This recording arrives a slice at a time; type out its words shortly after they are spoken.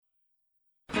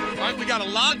right? We got a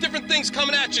lot of different things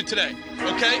coming at you today,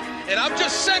 okay? And I'm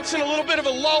just sensing a little bit of a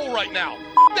lull right now.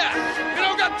 That. We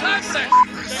don't got time for that.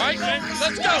 All right?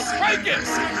 Let's go. Crank it.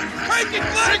 Crank it,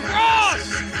 Glenn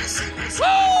Cross.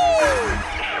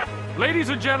 Woo! Ladies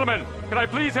and gentlemen, can I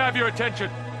please have your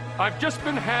attention? I've just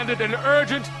been handed an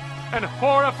urgent and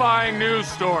horrifying news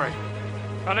story.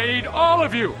 And I need all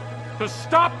of you to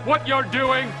stop what you're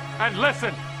doing and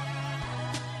listen.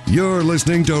 You're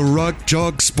listening to Rock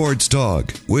Chalk Sports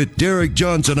Talk with Derek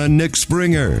Johnson and Nick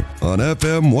Springer on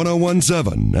FM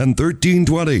 1017 and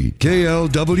 1320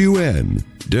 KLWN.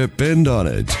 Depend on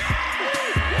it.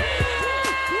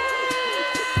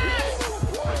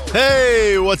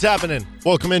 Hey, what's happening?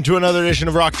 Welcome into another edition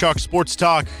of Rock Chalk Sports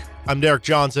Talk. I'm Derek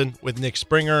Johnson with Nick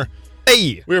Springer.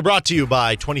 Hey! We are brought to you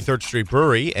by 23rd Street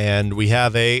Brewery, and we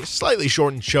have a slightly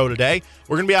shortened show today.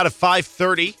 We're going to be out at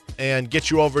 5:30 and get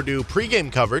you over to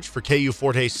pregame coverage for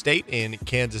KU-FHSU State in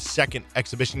Kansas' second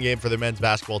exhibition game for their men's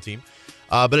basketball team.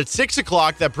 But at 6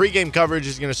 o'clock, that pregame coverage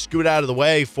is going to scoot out of the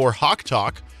way for Hawk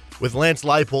Talk with Lance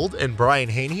Leipold and Brian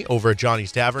Haney over at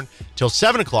Johnny's Tavern till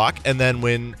 7 o'clock. And then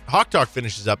when Hawk Talk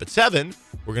finishes up at 7,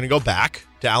 we're going to go back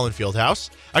to Allen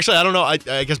Fieldhouse. Actually, I don't know.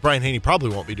 I guess Brian Haney probably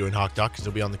won't be doing Hawk Talk because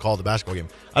he'll be on the call of the basketball game.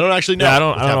 I don't actually know. Yeah, I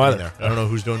don't know either. There. I don't know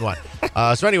who's doing what.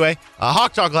 So anyway,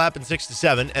 Hawk Talk will happen 6 to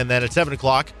 7, and then at 7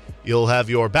 o'clock, you'll have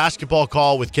your basketball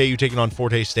call with KU taking on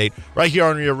Fort Hays State right here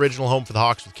on your original home for the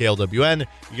Hawks with KLWN.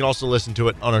 You can also listen to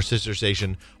it on our sister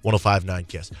station, 105.9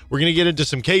 KISS. We're going to get into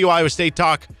some KU-Iowa State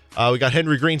talk. We got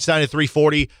Henry Greenstein at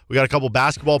 3:40. We got a couple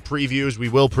basketball previews. We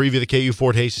will preview the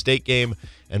KU-Fort Hays State game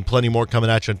and plenty more coming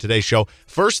at you on today's show.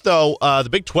 First, though, the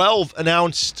Big 12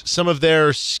 announced some of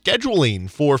their scheduling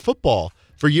for football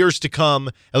for years to come,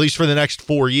 at least for the next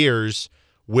 4 years,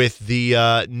 with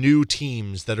the new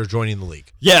teams that are joining the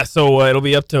league. Yeah, so it'll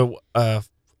be up to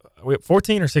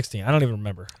 14 or 16. I don't even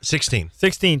remember. 16.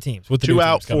 16 teams with the 2 new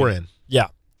out, teams 4 coming in. Yeah.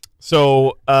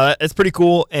 So it's pretty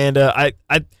cool, and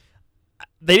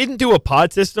they didn't do a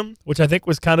pod system, which I think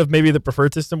was kind of maybe the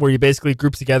preferred system, where you basically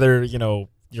group together,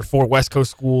 your 4 West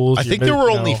Coast schools. I think there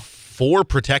were only 4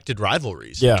 protected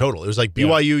riverries in total. It was like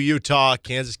BYU, Utah,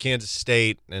 Kansas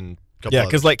State, and a couple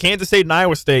because like Kansas State and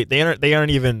Iowa State, they're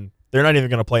not even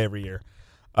going to play every year,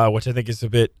 which I think is a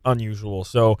bit unusual.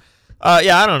 So, I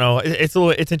don't know.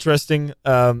 It's interesting.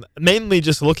 Mainly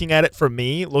just looking at it for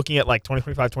me, looking at like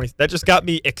 2025, 20, that just got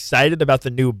me excited about the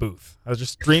new booth. I was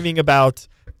just dreaming about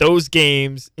those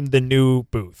games in the new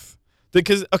booth.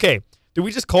 Because, okay, do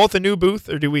we just call it the new booth,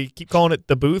 or do we keep calling it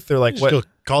the booth, or like what? Still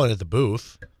calling it the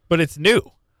booth. But it's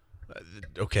new.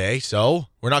 Okay, so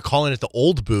we're not calling it the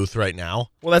old booth right now.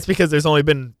 Well, that's because there's only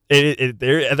been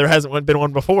there hasn't been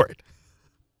one before it.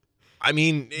 I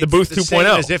mean, the booth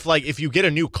 2.0. As if like if you get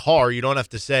a new car, you don't have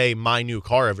to say my new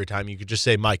car every time. You could just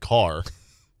say my car.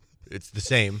 It's the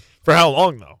same. For how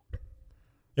long though?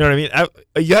 You know what I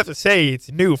mean? You have to say it's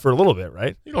new for a little bit,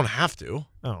 right? You don't have to.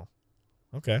 Oh,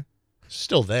 okay.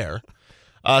 Still there.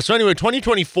 So anyway,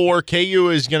 2024, KU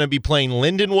is going to be playing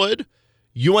Lindenwood,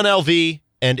 UNLV,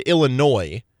 and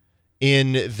Illinois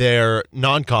in their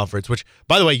non-conference, which,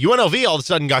 by the way, UNLV all of a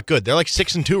sudden got good. They're like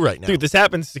 6-2 right now. Dude, this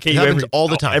happens to KU all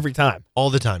the time. Every time. All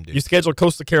the time, dude. You scheduled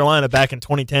Coastal Carolina back in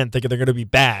 2010 thinking they're going to be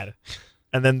bad,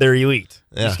 and then they're elite.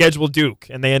 Yeah. You schedule Duke,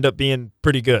 and they end up being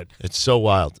pretty good. It's so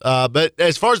wild. But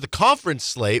as far as the conference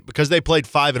slate, because they played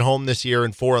 5 at home this year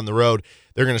and 4 on the road,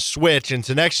 they're going to switch. And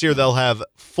so next year they'll have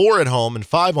 4 at home and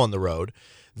 5 on the road.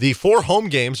 The 4 home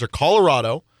games are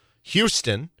Colorado,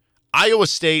 Houston, Iowa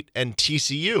State, and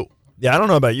TCU. Yeah, I don't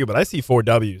know about you, but I see 4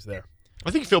 W's there.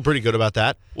 I think you feel pretty good about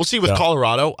that. We'll see with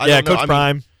Colorado. I don't know. Coach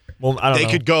Prime. Well, I don't know.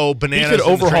 They could go bananas. He could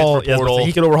overhaul. Portal.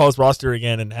 He could overhaul his roster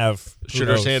again and have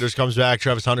Shooter Sanders comes back.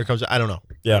 Travis Hunter comes back. I don't know.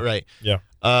 Yeah. Right.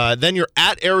 Yeah. Then you're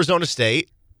at Arizona State,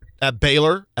 at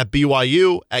Baylor, at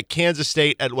BYU, at Kansas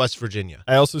State, at West Virginia.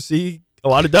 I also see a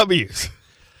lot of W's.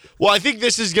 Well, I think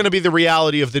this is going to be the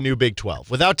reality of the new Big 12.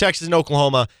 Without Texas and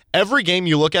Oklahoma, every game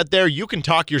you look at there, you can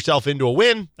talk yourself into a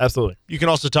win. Absolutely. You can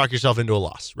also talk yourself into a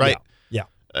loss, right? Yeah.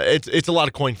 It's a lot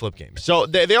of coin flip games. So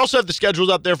they also have the schedules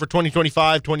up there for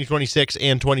 2025, 2026,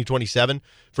 and 2027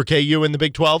 for KU in the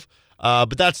Big 12.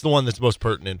 But that's the one that's most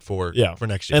pertinent for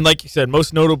next year. And like you said,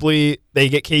 most notably, they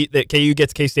get KU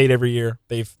gets K-State every year.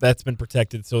 That's been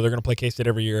protected, so they're going to play K-State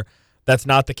every year. That's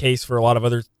not the case for a lot of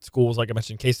other schools. Like I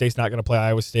mentioned, K-State's not going to play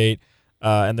Iowa State,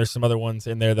 and there's some other ones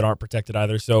in there that aren't protected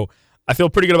either. So I feel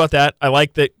pretty good about that. I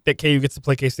like that KU gets to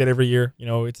play K-State every year. You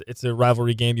know, it's a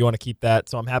rivalry game. You want to keep that,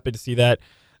 so I'm happy to see that.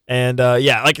 And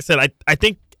like I said, I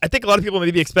think a lot of people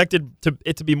maybe expected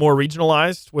it to be more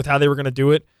regionalized with how they were going to do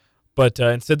it, but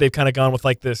instead they've kind of gone with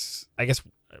like this. I guess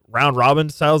round robin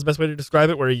style is the best way to describe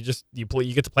it, where you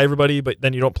get to play everybody, but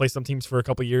then you don't play some teams for a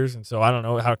couple years, and so I don't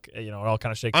know how it all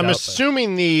kind of shakes out. I'm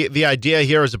assuming the idea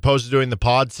here, as opposed to doing the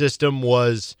pod system,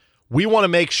 was we want to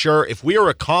make sure if we are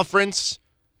a conference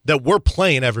that we're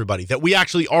playing everybody, that we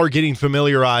actually are getting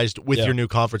familiarized with your new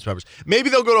conference members. Maybe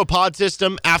they'll go to a pod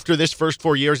system after this first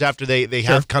 4 years, after they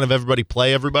have kind of everybody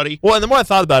play everybody. Well, and the more I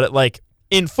thought about it, like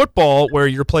in football, where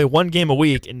you play one game a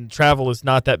week and travel is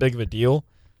not that big of a deal,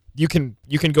 you can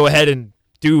go ahead and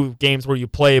do games where you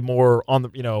play more on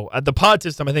the pod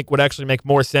system. I think would actually make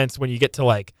more sense when you get to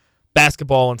like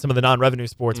basketball and some of the non-revenue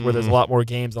sports where there's a lot more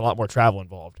games and a lot more travel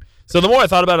involved. So the more I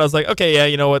thought about it, I was like, okay, yeah,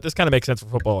 you know what, this kind of makes sense for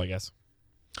football, I guess.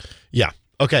 Yeah.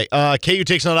 Okay. KU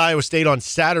takes on Iowa State on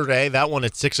Saturday. That one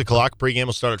at 6 o'clock. Pregame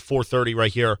will start at 4:30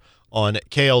 right here on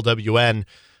KLWN.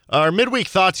 Our midweek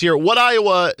thoughts here. What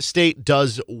Iowa State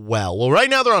does well. Well, right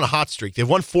now they're on a hot streak. They've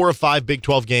won 4 of 5 Big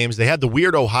 12 games. They had the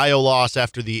weird Ohio loss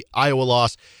after the Iowa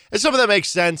loss. And some of that makes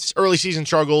sense. Early season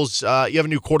struggles. You have a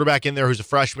new quarterback in there who's a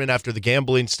freshman after the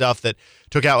gambling stuff that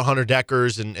took out Hunter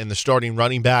Deckers and the starting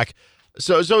running back.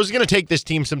 So it's going to take this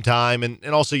team some time, and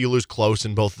also you lose close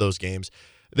in both of those games.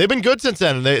 They've been good since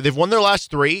then. They've won their last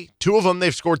 3. 2 of them,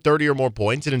 they've scored 30 or more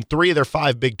points. And in 3 of their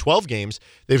 5 Big 12 games,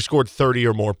 they've scored 30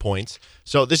 or more points.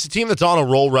 So this is a team that's on a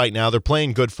roll right now. They're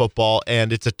playing good football,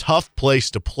 and it's a tough place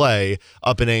to play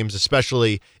up in Ames,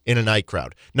 especially in a night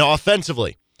crowd. Now,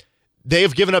 offensively, they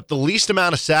have given up the least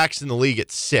amount of sacks in the league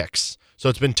at 6. So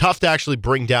it's been tough to actually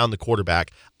bring down the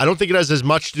quarterback. I don't think it has as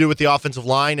much to do with the offensive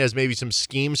line as maybe some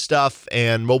scheme stuff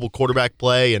and mobile quarterback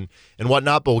play and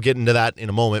whatnot, but we'll get into that in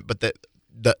a moment. But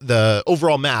the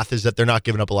overall math is that they're not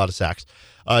giving up a lot of sacks.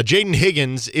 Jaden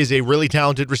Higgins is a really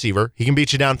talented receiver. He can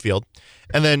beat you downfield.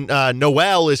 And then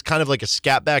Noel is kind of like a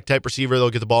scat back type receiver. They'll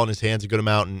get the ball in his hands a good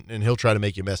amount, and he'll try to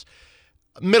make you miss.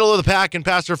 Middle of the pack in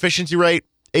passer efficiency rate,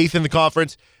 8th in the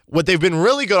conference. What they've been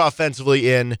really good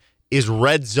offensively in is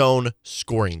red zone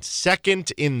scoring.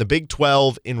 2nd in the Big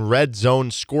 12 in red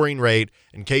zone scoring rate,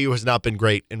 and KU has not been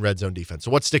great in red zone defense.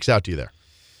 So what sticks out to you there?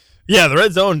 Yeah, the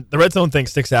red zone thing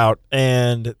sticks out,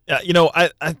 and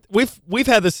we've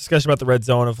had this discussion about the red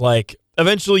zone of like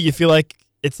eventually you feel like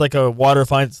it's like a water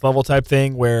finds its level type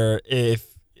thing where if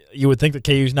you would think that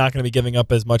KU's not going to be giving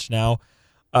up as much now,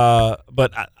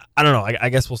 but I don't know. I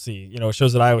guess we'll see. It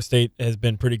shows that Iowa State has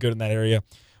been pretty good in that area,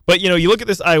 but you look at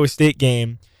this Iowa State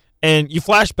game. And you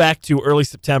flash back to early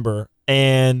September,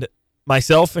 and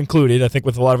myself included, I think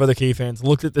with a lot of other KU fans,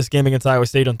 looked at this game against Iowa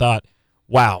State and thought,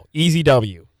 wow, easy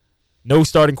W. No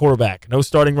starting quarterback, no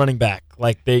starting running back.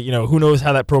 Like who knows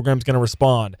how that program's going to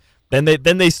respond. Then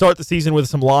they start the season with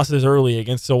some losses early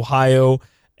against Ohio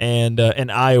and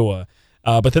Iowa.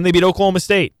 But then they beat Oklahoma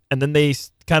State, and then they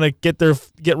kind of get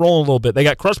rolling a little bit. They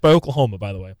got crushed by Oklahoma,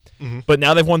 by the way. Mm-hmm. But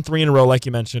now they've won 3 in a row, like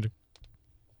you mentioned.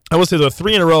 I will say they're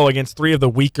 3 in a row against 3 of the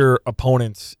weaker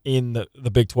opponents in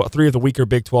the Big 12, 3 of the weaker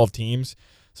Big 12 teams.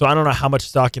 So I don't know how much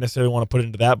stock you necessarily want to put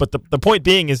into that. But the point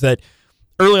being is that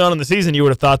early on in the season, you would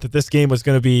have thought that this game was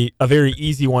going to be a very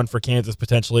easy one for Kansas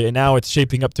potentially, and now it's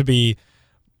shaping up to be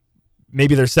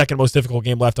maybe their second most difficult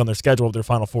game left on their schedule of their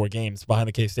final 4 games behind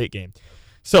the K-State game.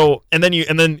 So and then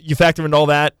you factor in all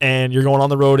that, and you're going on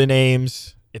the road in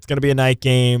Ames. It's going to be a night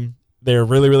game. They're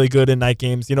really, really good in night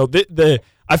games.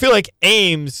 I feel like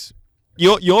Ames,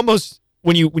 you almost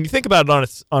when you think about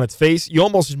it on its face, you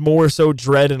almost more so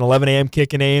dread an 11 a.m.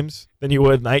 kick in Ames than you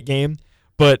would a night game.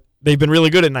 But they've been really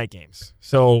good at night games,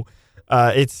 so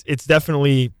it's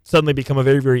definitely suddenly become a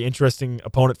very, very interesting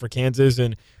opponent for Kansas.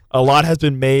 And a lot has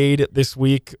been made this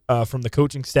week from the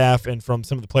coaching staff and from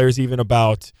some of the players even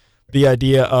about the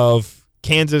idea of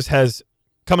Kansas has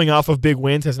coming off of big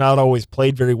wins has not always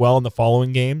played very well in the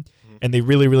following game. And they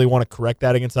really, really want to correct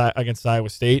that against Iowa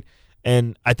State.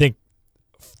 And I think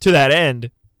to that end,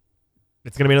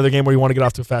 it's going to be another game where you want to get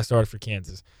off to a fast start for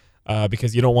Kansas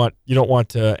because you don't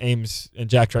want Ames and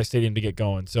Jack Trice Stadium to get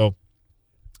going. So,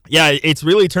 yeah, it's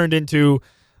really turned into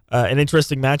an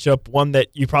interesting matchup, one that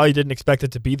you probably didn't expect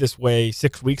it to be this way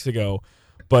 6 weeks ago.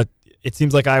 But it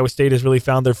seems like Iowa State has really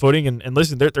found their footing. And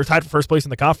listen, they're tied for first place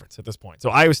in the conference at this point. So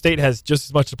Iowa State has just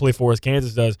as much to play for as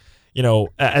Kansas does.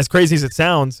 As crazy as it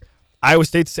sounds, Iowa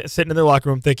State's sitting in their locker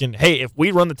room thinking, "Hey, if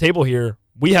we run the table here,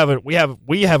 we have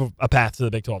a path to the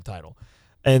Big 12 title."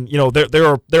 And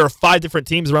there are 5 different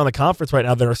teams around the conference right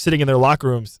now that are sitting in their locker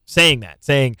rooms saying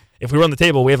if we run the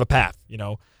table, we have a path.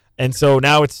 And so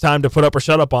now it's time to put up or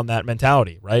shut up on that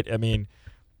mentality, right? I mean,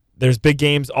 there's big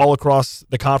games all across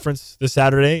the conference this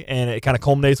Saturday, and it kind of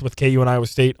culminates with KU and Iowa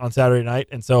State on Saturday night.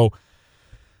 And so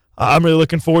I'm really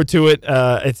looking forward to it.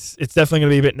 It's definitely going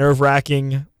to be a bit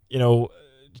nerve-wracking.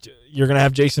 You're going to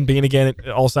have Jason Bean again.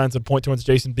 All signs would point towards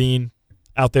Jason Bean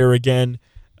out there again,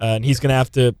 and he's going to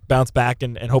have to bounce back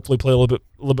and hopefully play a little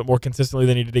bit more consistently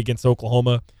than he did against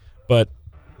Oklahoma. But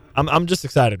I'm just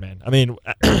excited, man. I mean,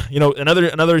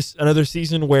 another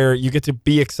season where you get to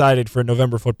be excited for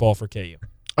November football for KU.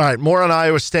 All right, more on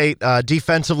Iowa State.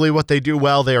 Defensively, what they do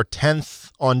well, they are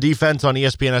 10th on defense on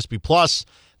ESPN SP+.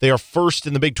 They are first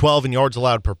in the Big 12 in yards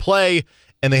allowed per play,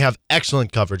 and they have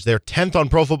excellent coverage. They're 10th on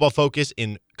Pro Football Focus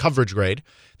in coverage grade.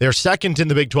 They're second in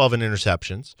the Big 12 in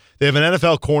interceptions. They have an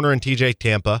NFL corner in TJ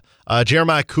Tampa.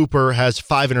 Jeremiah Cooper has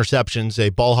 5 interceptions, a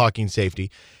ball hawking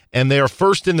safety. And they are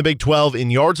first in the Big 12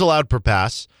 in yards allowed per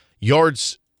pass,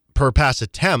 yards per pass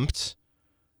attempt,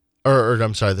 or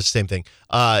I'm sorry, that's the same thing,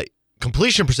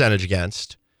 completion percentage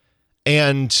against,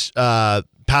 and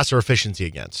passer efficiency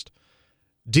against.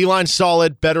 D-line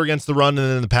solid, better against the run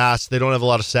than in the pass. They don't have a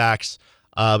lot of sacks,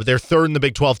 but they're third in the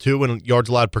Big 12 too in yards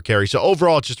allowed per carry. So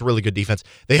overall, it's just a really good defense.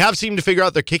 They have seemed to figure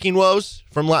out their kicking woes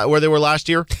from where they were last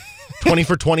year. 20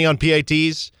 for 20 on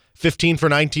PATs, 15 for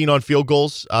 19 on field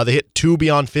goals. They hit 2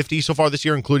 beyond 50 so far this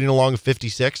year, including along of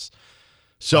 56.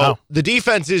 So The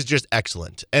defense is just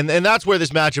excellent, and that's where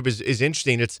this matchup is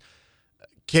interesting. It's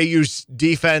KU's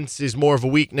defense is more of a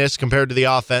weakness compared to the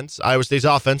offense. Iowa State's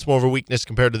offense more of a weakness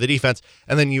compared to the defense.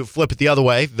 And then you flip it the other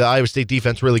way. The Iowa State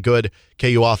defense really good.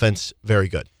 KU offense very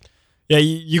good. Yeah,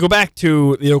 you go back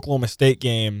to the Oklahoma State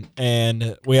game,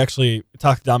 and we actually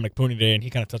talked to Dominic Pooney today, and he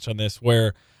kind of touched on this,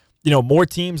 where more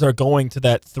teams are going to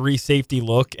that 3 safety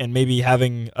look and maybe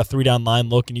having a 3-down line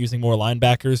look and using more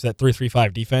linebackers, that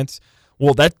 3-3-5 defense.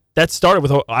 Well, that started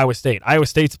with Iowa State. Iowa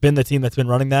State's been the team that's been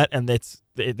running that, and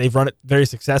they've run it very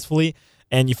successfully.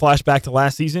 And you flash back to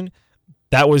last season,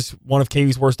 that was one of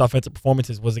KU's worst offensive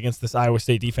performances, was against this Iowa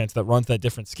State defense that runs that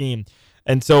different scheme.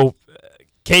 And so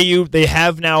KU, they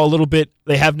have now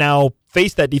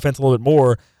faced that defense a little bit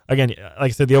more. Again, like I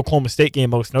said, the Oklahoma State game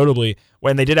most notably,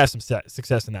 when they did have some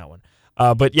success in that one.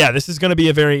 But yeah, this is going to be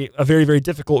a very, very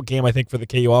difficult game, I think, for the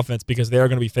KU offense, because they are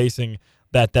going to be facing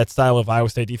that style of Iowa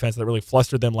State defense that really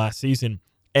flustered them last season.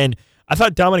 And I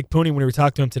thought Dominic Pooney, when we were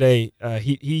talking to him today,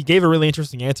 he gave a really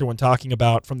interesting answer when talking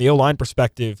about, from the O-line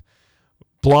perspective,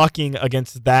 blocking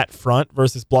against that front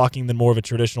versus blocking the more of a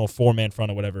traditional 4-man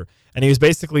front or whatever. And he was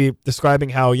basically describing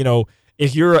how,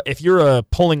 if you're a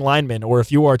pulling lineman, or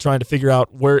if you are trying to figure out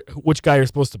which guy you're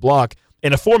supposed to block,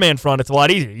 in a 4-man front, it's a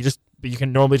lot easier. You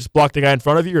can normally just block the guy in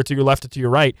front of you, or to your left or to your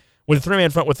right. With a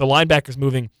 3-man front, with the linebackers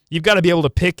moving, you've got to be able to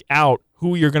pick out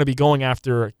who you're going to be going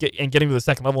after and getting to the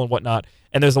second level and whatnot.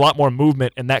 And there's a lot more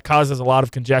movement, and that causes a lot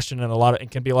of congestion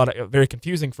and can be very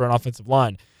confusing for an offensive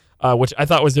line, which I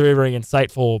thought was a very, very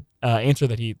insightful answer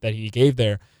that he gave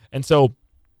there. And so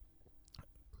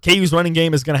KU's running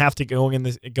game is going to have to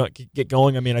get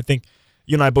going. I mean, I think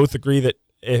you and I both agree that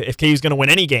if KU's going to win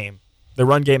any game, the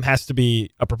run game has to be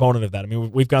a proponent of that. I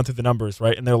mean, we've gone through the numbers,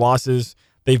 right? And their losses,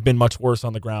 they've been much worse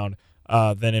on the ground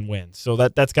than in wins. So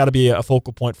that's got to be a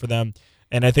focal point for them.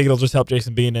 And I think it'll just help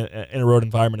Jason being in a road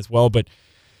environment as well. But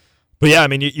yeah, I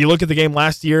mean, you look at the game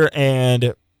last year,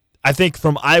 and I think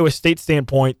from Iowa State's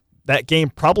standpoint, that game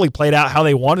probably played out how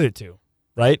they wanted it to,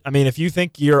 right? I mean, if you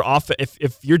think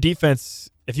if your defense,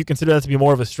 if you consider that to be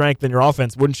more of a strength than your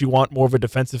offense, wouldn't you want more of a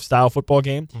defensive style football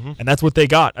game? Mm-hmm. And that's what they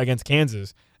got against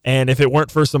Kansas. And if it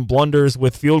weren't for some blunders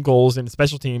with field goals and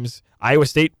special teams, Iowa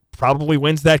State probably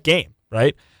wins that game,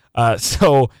 right?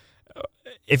 So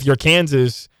if you're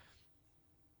Kansas,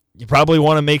 you probably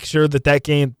want to make sure that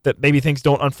game, that maybe things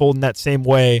don't unfold in that same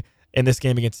way in this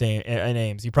game against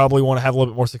Ames. You probably want to have a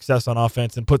little bit more success on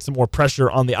offense and put some more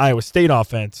pressure on the Iowa State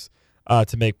offense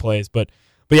to make plays. But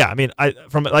yeah, I mean,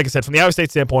 from the Iowa State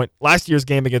standpoint, last year's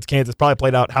game against Kansas probably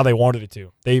played out how they wanted it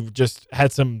to. They've just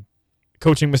had some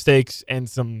coaching mistakes and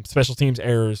some special teams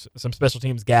errors, some special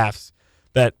teams gaffes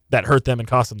that hurt them and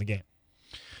cost them the game.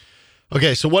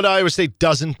 Okay, so what Iowa State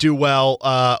doesn't do well,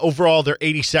 overall they're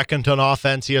 82nd on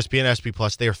offense, ESPN SP+.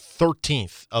 They are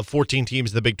 13th of 14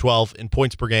 teams in the Big 12 in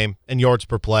points per game and yards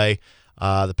per play.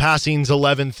 The passing's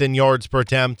 11th in yards per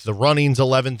attempt. The running's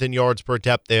 11th in yards per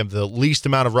attempt. They have the least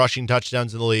amount of rushing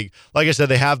touchdowns in the league. Like I said,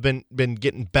 they have been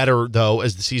getting better, though,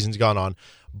 as the season's gone on.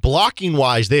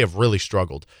 Blocking-wise, they have really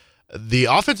struggled. The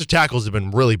offensive tackles have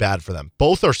been really bad for them.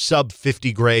 Both are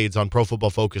sub-50 grades on Pro Football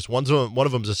Focus. One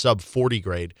of them is a sub-40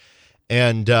 grade.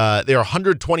 And they are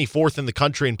 124th in the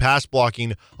country in pass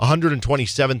blocking,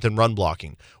 127th in run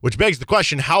blocking, which begs the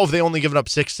question, how have they only given up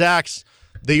 6 sacks?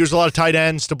 They use a lot of tight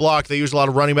ends to block. They use a lot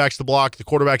of running backs to block. The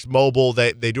quarterback's mobile.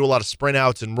 They do a lot of sprint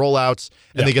outs and rollouts,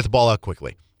 and they get the ball out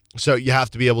quickly. So you have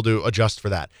to be able to adjust for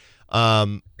that.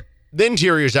 The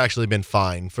interior's actually been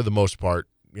fine for the most part,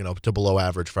 to below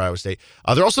average for Iowa State.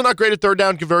 They're also not great at third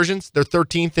down conversions. They're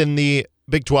 13th in the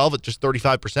Big 12 at just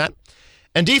 35%.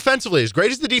 And defensively, as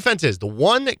great as the defense is, the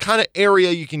one kind of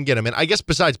area you can get them in, I guess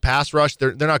besides pass rush,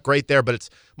 they're not great there, but it's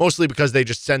mostly because they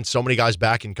just send so many guys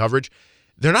back in coverage.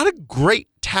 They're not a great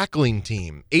tackling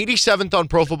team. 87th on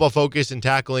Pro Football Focus in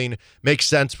tackling makes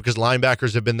sense because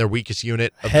linebackers have been their weakest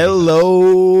unit.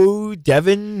 Hello,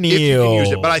 Devin Neal. If you can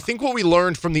use it. But I think what we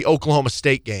learned from the Oklahoma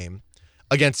State game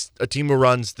against a team who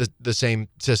runs the same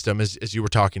system as you were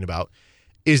talking about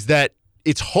is that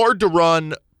it's hard to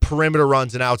run perimeter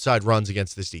runs and outside runs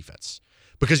against this defense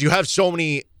because you have so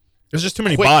many. There's just too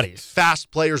many quick, bodies.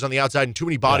 Fast players on the outside and too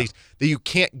many bodies that you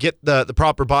can't get the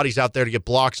proper bodies out there to get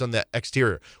blocks on the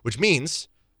exterior, which means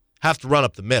have to run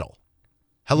up the middle.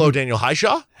 Hello, Daniel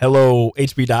Highshaw. Hello,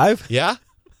 HB Dive. Yeah.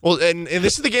 Well, and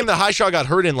this is the game that Highshaw got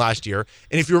hurt in last year.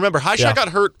 And if you remember, Highshaw got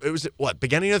hurt, it was,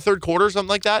 beginning of the third quarter, something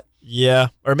like that? Yeah,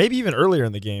 or maybe even earlier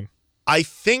in the game. I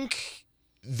think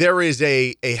there is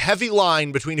a heavy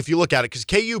line between, if you look at it, because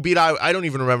KU beat, I don't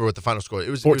even remember what the final score was.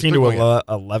 It was 14 to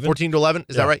 11. 14 to 11,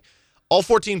 is that right? All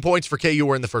 14 points for KU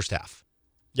were in the first half.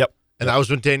 Yep. And that was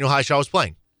when Daniel Highshaw was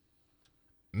playing.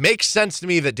 Makes sense to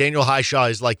me that Daniel Highshaw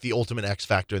is like the ultimate X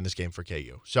factor in this game for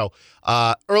KU. So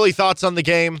early thoughts on the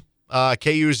game.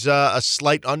 KU's a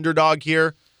slight underdog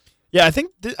here. Yeah, I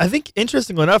think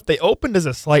interestingly enough, they opened as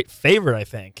a slight favorite, I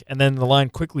think, and then the line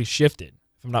quickly shifted,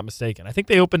 if I'm not mistaken. I think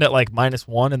they opened at like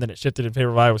 -1, and then it shifted in favor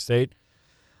of Iowa State.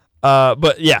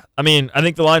 But yeah, I mean, I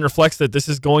think the line reflects that this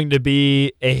is going to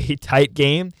be a tight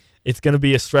game. It's going to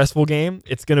be a stressful game.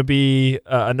 It's going to be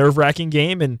a nerve-wracking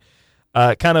game, and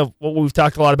kind of what we've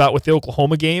talked a lot about with the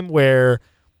Oklahoma game, where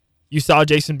you saw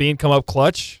Jason Bean come up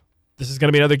clutch. This is going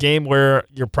to be another game where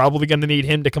you're probably going to need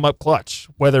him to come up clutch,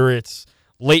 whether it's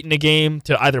late in the game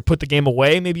to either put the game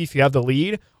away, maybe if you have the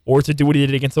lead, or to do what he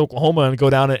did against Oklahoma and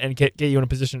go down and get you in a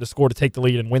position to score to take the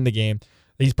lead and win the game.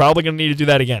 He's probably going to need to do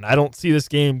that again. I don't see this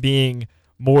game being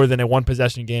more than a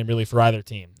one-possession game, really, for either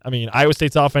team. I mean, Iowa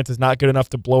State's offense is not good enough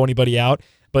to blow anybody out,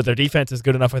 but their defense is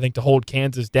good enough, I think, to hold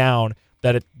Kansas down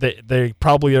that they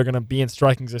probably are going to be in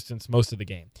striking distance most of the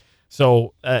game.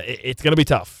 So it's going to be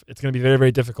tough. It's going to be very,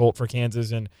 very difficult for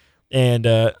Kansas, and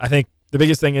I think the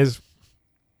biggest thing is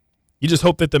you just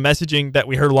hope that the messaging that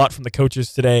we heard a lot from the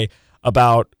coaches today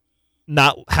about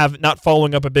not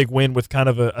following up a big win with kind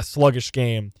of a sluggish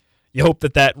game, you hope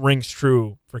that rings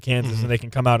true for Kansas and they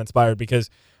can come out inspired. Because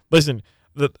listen,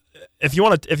 if you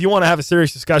want to have a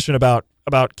serious discussion about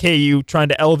KU trying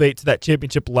to elevate to that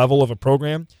championship level of a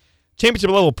program, championship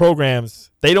level programs,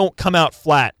 they don't come out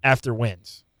flat after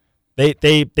wins.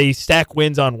 They stack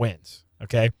wins on wins.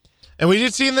 Okay. And we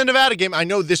did see in the Nevada game, I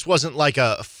know this wasn't like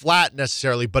a flat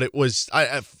necessarily, but it was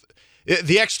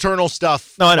the external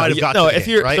stuff. No, I know. Might have got no, to the if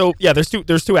game, you're right? so yeah,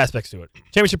 there's two aspects to it.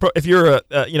 Championship, if you're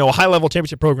a high level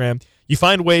championship program, you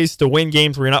find ways to win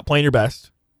games where you're not playing your best,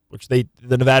 which the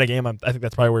Nevada game, I think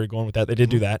that's probably where you're going with that. They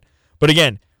did do that, but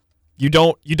again, you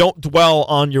don't dwell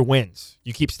on your wins.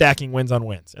 You keep stacking wins on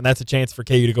wins, and that's a chance for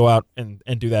KU to go out and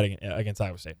do that against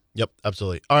Iowa State. Yep,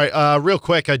 absolutely. All right, real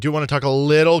quick, I do want to talk a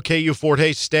little KU-Fort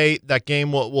Hays State. That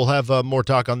game, we'll have more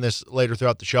talk on this later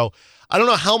throughout the show. I don't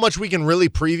know how much we can really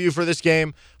preview for this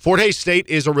game. Fort Hays State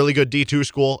is a really good D2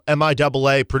 school.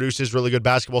 MIAA produces really good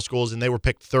basketball schools, and they were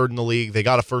picked third in the league. They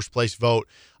got a first-place vote,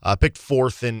 picked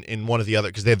fourth in one of the other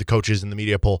because they had the coaches in the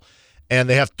media poll. And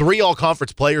they have 3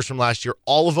 all-conference players from last year.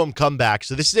 All of them come back.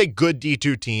 So this is a good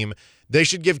D2 team. They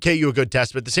should give KU a good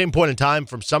test. But at the same point in time,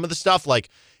 from some of the stuff, like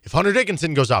if Hunter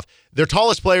Dickinson goes off, their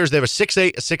tallest players, they have a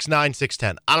 6'8", a 6'9",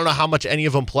 6'10". I don't know how much any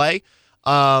of them play.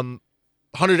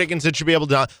 Hunter Dickinson should be able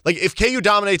to, like if KU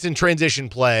dominates in transition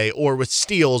play or with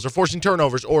steals or forcing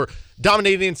turnovers or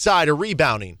dominating inside or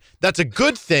rebounding, that's a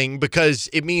good thing because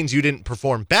it means you didn't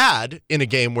perform bad in a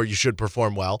game where you should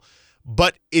perform well.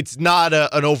 But it's not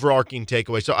an overarching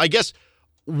takeaway. So I guess,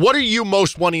 what are you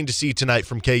most wanting to see tonight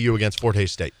from KU against Fort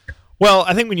Hays State? Well,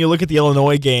 I think when you look at the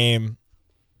Illinois game,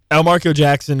 Elmarko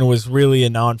Jackson was really a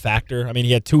non-factor. I mean,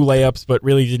 he had 2 layups, but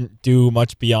really didn't do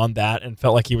much beyond that and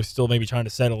felt like he was still maybe trying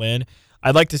to settle in.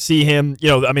 I'd like to see him, for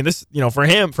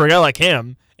a guy like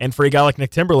him and for a guy like Nick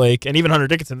Timberlake and even Hunter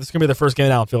Dickinson, this is going to be their first game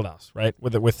down Fieldhouse, right,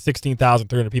 with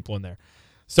 16,300 people in there.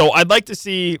 So I'd like to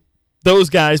see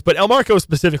those guys, but Elmarko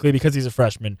specifically, because he's a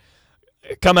freshman,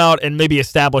 come out and maybe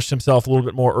establish himself a little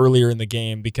bit more earlier in the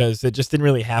game because it just didn't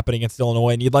really happen against Illinois,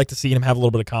 and you'd like to see him have a little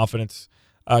bit of confidence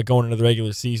going into the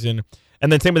regular season.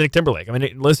 And then same with Nick Timberlake. I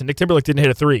mean, listen, Nick Timberlake didn't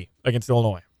hit a 3 against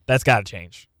Illinois. That's got to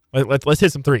change. Let's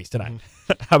hit some 3s tonight.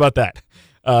 How about that?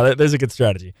 There's a good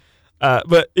strategy.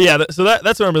 But yeah, so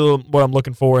that's what I'm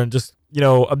looking for, and just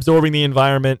absorbing the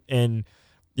environment and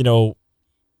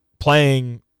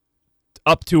playing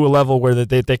up to a level where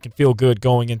they can feel good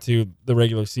going into the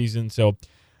regular season. So,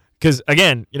 because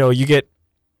again, you get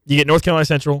You get North Carolina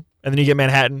Central, and then you get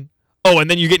Manhattan. Oh, and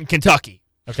then you're getting Kentucky.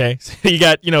 Okay, so you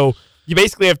got you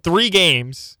basically have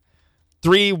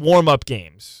 3 warm-up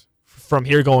games from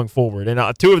here going forward, and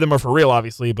 2 of them are for real,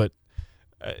 obviously, but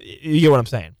you get what I'm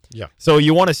saying. Yeah. So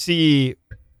you want to see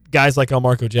guys like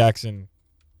Elmarko Jackson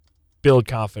build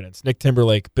confidence, Nick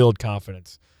Timberlake build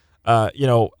confidence.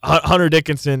 Hunter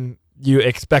Dickinson, you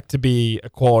expect to be a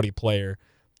quality player.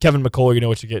 Kevin McCullar, you know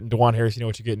what you're getting. DeJuan Harris, you know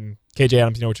what you're getting. KJ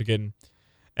Adams, you know what you're getting.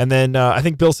 And then I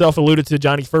think Bill Self alluded to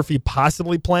Johnny Furphy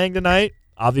possibly playing tonight.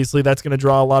 Obviously, that's going to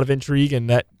draw a lot of intrigue, and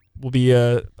that will be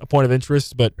a point of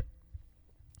interest. But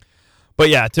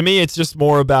yeah, to me, it's just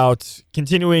more about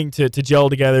continuing to gel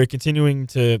together, continuing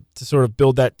to sort of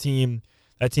build that team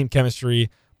chemistry.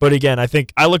 But again, I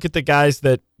think I look at the guys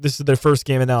that this is their first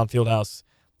game in the Allen Fieldhouse.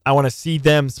 I want to see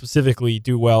them specifically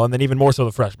do well, and then even more so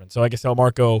the freshmen. So I guess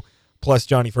Elmarko plus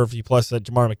Johnny Furphy plus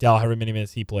Jamar McDowell, however many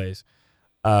minutes he plays.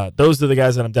 Those are the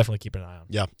guys that I'm definitely keeping an eye on.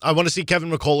 Yeah, I want to see Kevin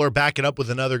McCullar back it up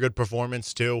with another good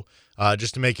performance too,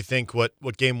 just to make you think what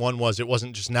game 1 was. It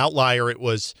wasn't just an outlier. It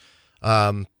was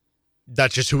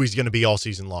that's just who he's going to be all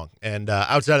season long. And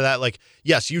outside of that,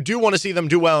 yes, you do want to see them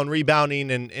do well in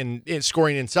rebounding and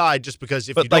scoring inside, just because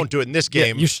if you don't do it in this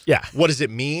game, what does it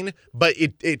mean? But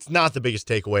it's not the biggest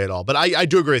takeaway at all. But I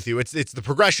do agree with you. It's the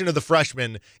progression of the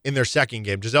freshmen in their second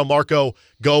game. Does Elmarko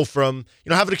go from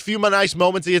having a few nice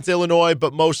moments against Illinois,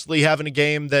 but mostly having a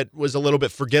game that was a little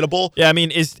bit forgettable? Yeah, I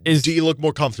mean, do you look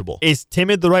more comfortable? Is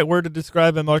timid the right word to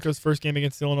describe Elmarko's first game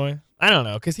against Illinois? I don't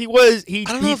know, because he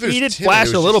did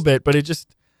flash a little bit, but he just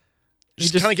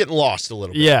kind of getting lost a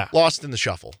little bit. Yeah. Lost in the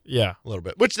shuffle. Yeah. A little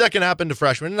bit, which that can happen to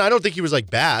freshmen. And I don't think he was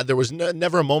bad. There was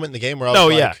never a moment in the game where I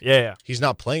was yeah. He's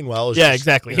not playing well.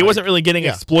 Exactly. He wasn't really getting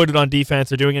exploited on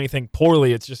defense or doing anything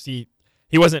poorly. It's just he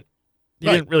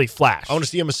didn't really flash. I want to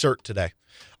see him assert today.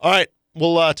 All right.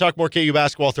 We'll talk more KU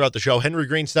basketball throughout the show. Henry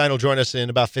Greenstein will join us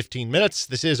in about 15 minutes.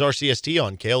 This is RCST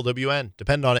on KLWN.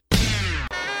 Depend on it.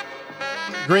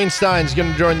 Greenstein's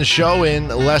going to join the show in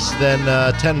less than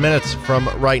 10 minutes from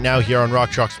right now here on Rock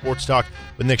Chalk Sports Talk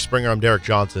with Nick Springer. I'm Derek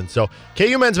Johnson. So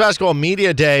KU Men's Basketball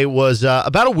Media Day was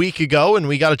about a week ago, and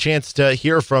we got a chance to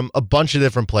hear from a bunch of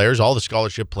different players, all the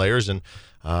scholarship players, and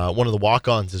one of the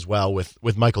walk-ons as well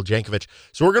with Michael Jankovic.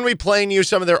 So we're going to be playing you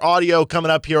some of their audio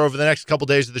coming up here over the next couple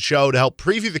days of the show to help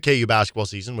preview the KU basketball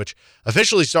season, which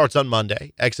officially starts on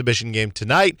Monday. Exhibition game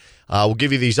tonight. We'll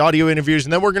give you these audio interviews,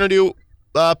 and then we're going to do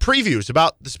previews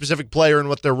about the specific player and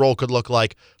what their role could look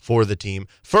like for the team.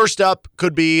 First up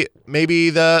could be maybe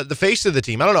the face of the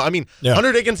team. I don't know. I mean,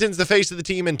 Hunter Dickinson's the face of the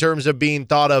team in terms of being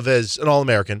thought of as an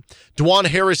All-American. DeJuan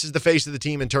Harris is the face of the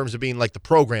team in terms of being like the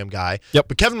program guy. Yep.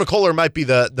 But Kevin McCullar might be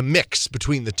the mix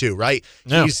between the two, right?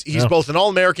 Yeah. He's both an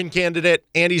All-American candidate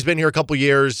and he's been here a couple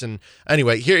years. And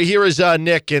anyway, here is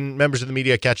Nick and members of the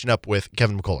media catching up with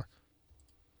Kevin McCullar.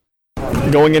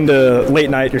 Going into late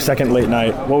night, your second late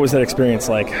night, what was that experience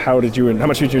like? How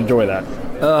much did you enjoy that?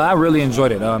 I really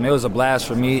enjoyed it. It was a blast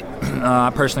for me.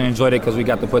 I personally enjoyed it because we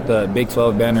got to put the Big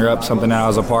 12 banner up, something that I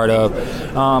was a part of.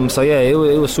 It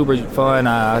was super fun.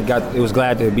 It was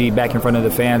glad to be back in front of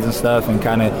the fans and stuff, and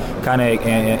kind of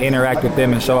interact with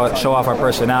them and show off our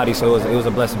personality. So it was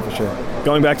a blessing for sure.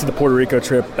 Going back to the Puerto Rico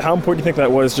trip, how important do you think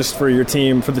that was just for your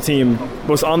team, for the team,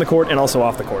 both on the court and also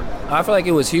off the court? I feel like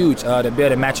it was huge to be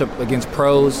able to match up against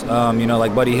pros,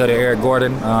 like Buddy Hield or Eric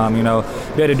Gordon. Be able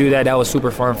to do that was super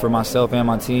fun for myself and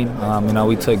my team.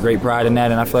 We took great pride in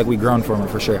that, and I feel like we've grown from it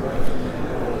for sure.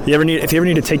 If you ever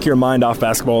need to take your mind off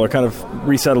basketball or kind of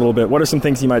reset a little bit, what are some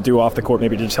things you might do off the court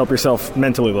maybe to just help yourself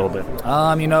mentally a little bit?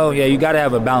 You got to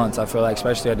have a balance, I feel like,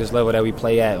 especially at this level that we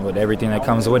play at with everything that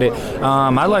comes with it.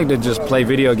 I like to just play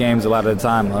video games a lot of the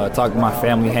time, talk to my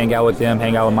family, hang out with them,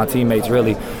 hang out with my teammates,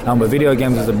 really. But video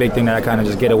games is a big thing that I kind of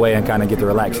just get away and kind of get to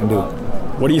relax and do.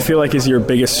 What do you feel like is your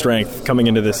biggest strength coming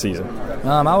into this season?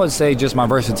 I would say just my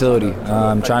versatility.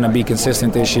 I'm trying to be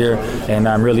consistent this year, and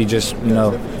I'm really just,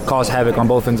 cause havoc on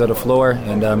both ends of the floor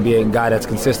and be a guy that's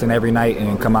consistent every night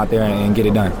and come out there and get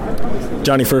it done.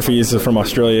 Johnny Furphy is from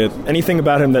Australia. Anything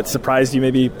about him that surprised you,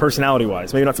 maybe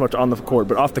personality-wise? Maybe not so much on the court,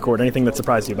 but off the court. Anything that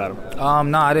surprised you about him?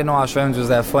 No, I didn't know Australians was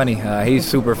that funny. He's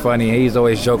super funny. He's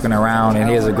always joking around, and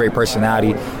he has a great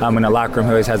personality. In the locker room,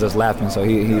 he always has us laughing, so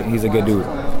he's a good dude.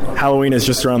 Halloween is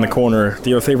just around the corner. Do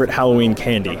you have a favorite Halloween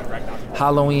candy?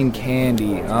 Halloween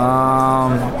candy.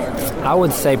 I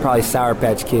would say probably Sour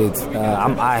Patch Kids.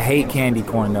 I hate candy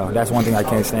corn, though. That's one thing I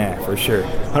can't stand, for sure.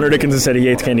 Hunter Dickinson said he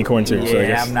hates candy corn, too. Yeah, so I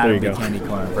guess I'm not there a you big go. candy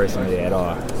corn person at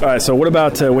all. All right, so what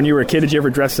about when you were a kid? Did you ever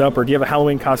dress up, or do you have a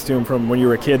Halloween costume from when you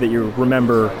were a kid that you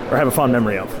remember or have a fond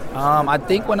memory of? I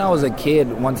think when I was a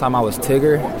kid, one time I was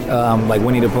Tigger, like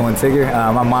Winnie the Pooh and Tigger.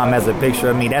 My mom has a picture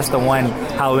of me. That's the one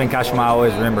Halloween costume I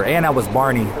always remember. And I was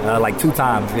Barney, like 2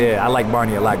 times. Yeah, I like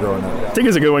Barney a lot growing up.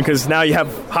 Tigger's a good one because now you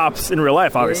have hops in real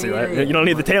life, obviously, Yeah. right? You don't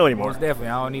need the tail anymore. Most definitely.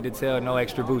 I don't need to tell, no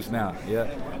extra boost now. Yeah.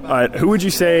 All right, who would you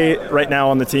say right now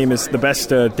on the team is the best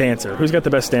dancer? Who's got the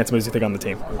best dance moves you think on the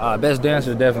team? Best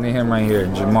dancer, definitely him right here,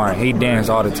 Jamar. He dances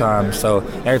all the time. So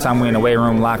every time we're in the weight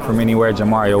room, locked from anywhere,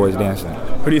 Jamar always dancing.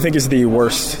 Who do you think is the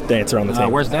worst dancer on the team?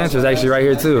 Worst dancer is actually right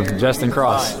here, too, Justin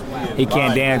Cross. He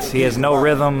can't dance. He has no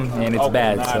rhythm, and it's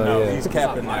bad. So, yeah. He's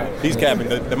capping now. He's capping.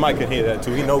 The mic can hear that,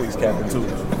 too. He knows he's capping, too.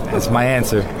 That's my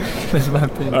answer. That's my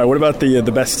opinion. All right, what about the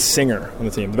best singer on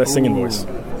the team, the best singing voice?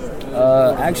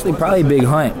 Actually, probably Big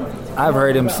Hunt. I've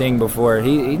heard him sing before.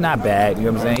 He's not bad. You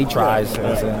know what I'm saying? He tries. You know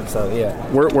what I'm saying? So,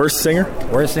 yeah. Worst singer?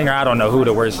 Worst singer, I don't know who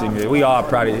the worst singer is. We all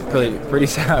probably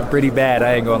pretty bad.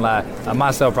 I ain't going to lie.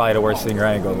 Myself, probably the worst singer.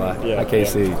 I ain't going to lie. Yeah, I can't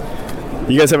see.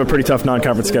 You guys have a pretty tough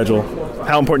non-conference schedule.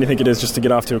 How important do you think it is just to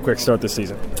get off to a quick start this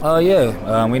season?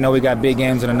 Yeah. We know we got big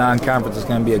games in the non-conference. It's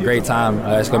going to be a great time.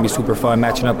 It's going to be super fun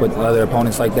matching up with other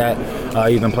opponents like that.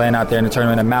 Even playing out there in the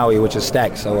tournament in Maui, which is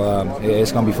stacked. So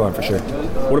it's going to be fun for sure.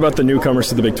 What about the newcomers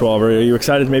to the Big 12? Are you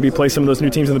excited to maybe play some of those new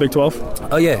teams in the Big 12?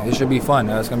 Oh, yeah. It should be fun.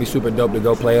 It's going to be super dope to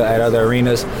go play at other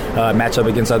arenas, match up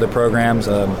against other programs,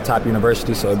 top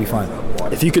universities. So it'll be fun.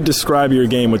 If you could describe your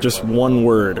game with just one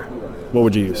word, what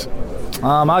would you use?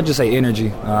 I'll just say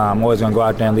energy. I'm always going to go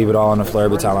out there and leave it all on the floor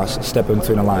every time I step in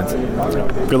between the lines.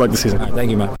 Good luck this season. All right, thank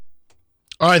you, man.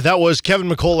 All right, that was Kevin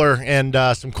McCullar, and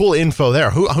some cool info there.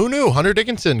 Who knew? Hunter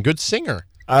Dickinson, good singer.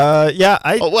 Yeah,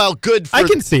 Good for I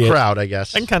can see the it. crowd, I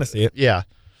guess. I can kind of see it. Yeah.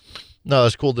 No,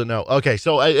 that's cool to know. Okay,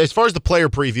 so as far as the player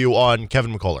preview on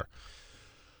Kevin McCullar,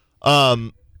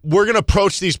 we're going to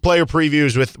approach these player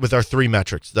previews with our 3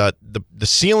 metrics, the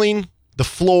ceiling, the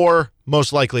floor,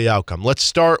 most likely outcome. Let's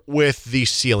start with the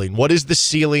ceiling. What does the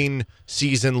ceiling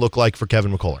season look like for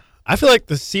Kevin McCullar? I feel like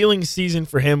the ceiling season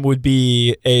for him would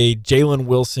be a Jalen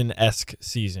Wilson-esque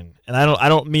season. And I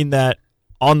don't mean that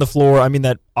on the floor. I mean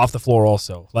that off the floor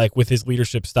also, like with his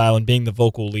leadership style and being the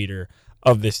vocal leader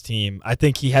of this team. I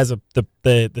think he has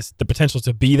the potential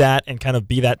to be that and kind of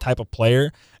be that type of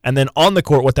player. And then on the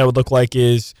court, what that would look like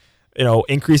is,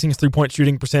 increasing his three-point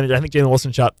shooting percentage. I think Jalen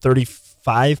Wilson shot 35%.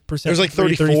 It was like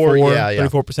 34,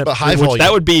 34%. But high volume.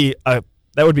 That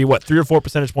would be what, 3 or 4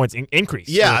 percentage points increase.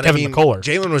 Yeah, for Kevin McCullar.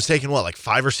 Jalen was taking like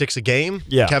 5 or 6 a game.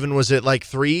 Yeah, Kevin was at like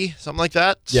 3, something like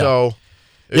that. Yeah. So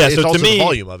it's so also to me, the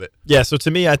volume of it. Yeah, so to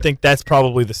me, I think that's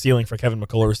probably the ceiling for Kevin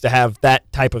McCullar, is to have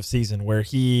that type of season where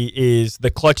he is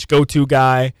the clutch go-to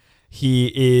guy.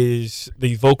 He is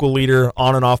the vocal leader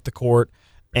on and off the court,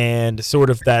 and sort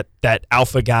of that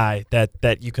alpha guy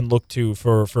that you can look to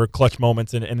for clutch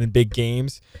moments and in big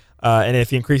games. And if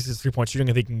he increases his three-point shooting,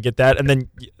 I think he can get that. And then,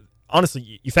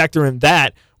 honestly, you factor in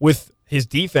that with his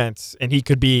defense, and he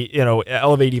could be,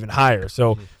 elevate even higher.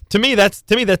 So to me, that's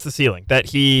the ceiling, that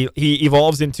he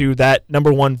evolves into that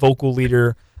number one vocal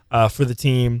leader for the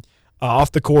team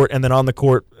off the court, and then on the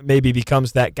court maybe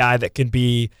becomes that guy that can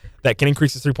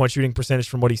increase his three-point shooting percentage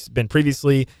from what he's been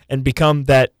previously, and become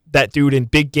that dude in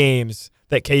big games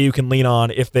that KU can lean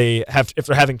on if they're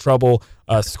having trouble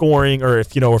scoring, or if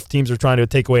teams are trying to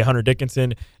take away Hunter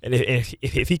Dickinson, and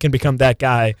if he can become that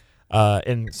guy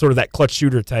and sort of that clutch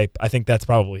shooter type, I think that's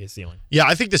probably his ceiling. Yeah,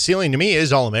 I think the ceiling to me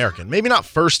is All-American. Maybe not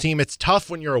first team. It's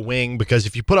tough when you're a wing, because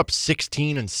if you put up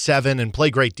 16 and 7 and play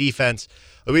great defense,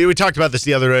 we talked about this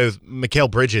the other day with Mikal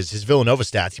Bridges, his Villanova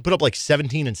stats. He put up like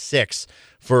 17 and 6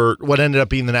 for what ended up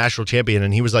being the national champion,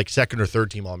 and he was like second or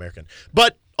third team All-American.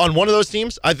 But on one of those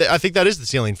teams, I think that is the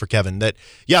ceiling for Kevin. That,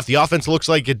 yeah, if the offense looks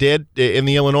like it did in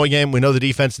the Illinois game, we know the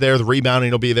defense there, the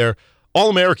rebounding will be there.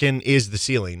 All-American is the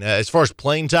ceiling. As far as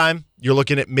playing time, you're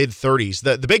looking at mid-30s.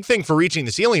 The big thing for reaching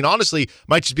the ceiling, honestly,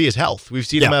 might just be his health. We've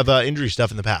seen him have injury stuff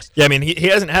in the past. Yeah, I mean, he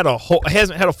hasn't had a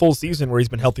full season where he's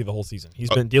been healthy the whole season. He's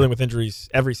been dealing with injuries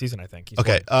every season, I think.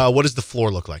 What does the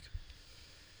floor look like?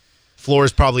 Floor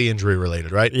is probably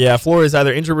injury-related, right? Yeah, floor is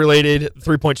either injury-related,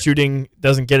 three-point shooting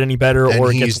doesn't get any better,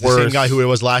 or it gets worse. He's the same guy who he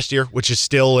was last year, which is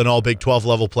still an all Big 12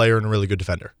 level player and a really good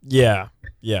defender. Yeah.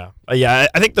 I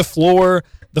think the floor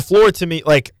to me,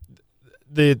 like,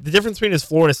 the difference between his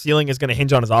floor and his ceiling is going to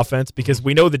hinge on his offense, because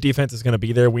we know the defense is going to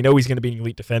be there. We know he's going to be an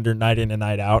elite defender night in and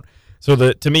night out. So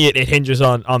to me, it hinges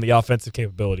on the offensive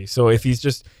capability. So if he's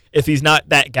not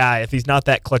that guy, if he's not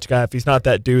that clutch guy, if he's not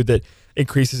that dude that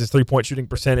increases his 3-point shooting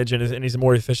percentage and he's a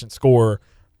more efficient scorer,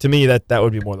 to me, that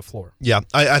would be more the floor. Yeah,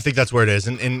 I think that's where it is.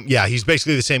 And yeah, he's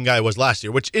basically the same guy he was last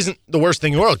year, which isn't the worst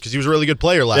thing in the world because he was a really good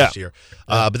player last year.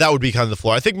 But that would be kind of the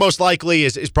floor. I think most likely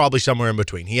is probably somewhere in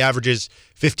between. He averages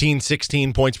 15,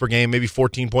 16 points per game, maybe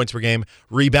 14 points per game.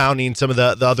 Rebounding, some of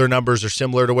the other numbers are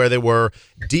similar to where they were.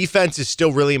 Defense is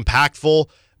still really impactful.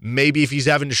 Maybe if he's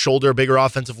having to shoulder a bigger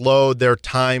offensive load, there are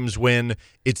times when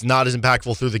it's not as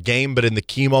impactful through the game, but in the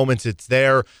key moments, it's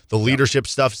there. The leadership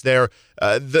stuff's there.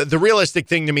 The realistic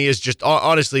thing to me is just,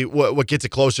 honestly, what gets it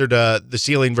closer to the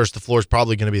ceiling versus the floor is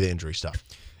probably going to be the injury stuff.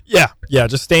 Yeah,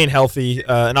 just staying healthy.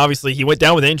 And obviously, he went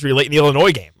down with an injury late in the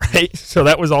Illinois game, right? So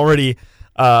that was already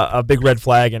a big red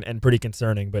flag and pretty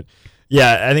concerning. But,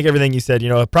 yeah, I think everything you said,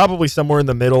 probably somewhere in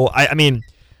the middle. I mean,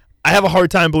 I have a hard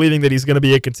time believing that he's going to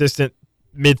be a consistent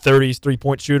mid-30s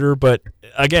 3-point shooter, but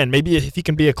again, maybe if he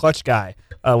can be a clutch guy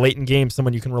late in games,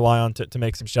 someone you can rely on to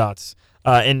make some shots.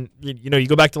 And you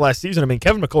go back to last season. I mean,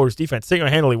 Kevin McCullar's defense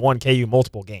single-handedly won KU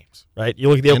multiple games, right? You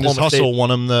look at the Oklahoma State. And his hustle won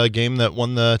him the game that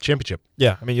won the championship.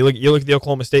 Yeah, I mean, you look at the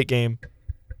Oklahoma State game.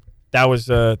 That was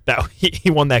he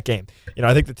won that game.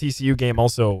 I think the TCU game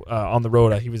also on the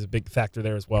road, he was a big factor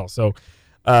there as well. So,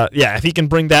 if he can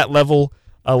bring that level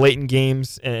late in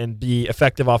games and be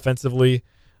effective offensively.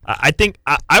 I think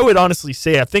I would honestly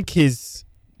say I think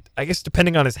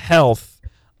depending on his health,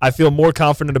 I feel more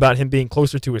confident about him being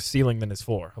closer to his ceiling than his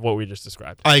floor of what we just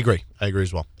described. I agree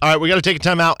as well. All right, we got to take a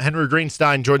time out. Henry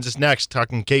Greenstein joins us next,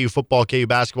 talking KU football, KU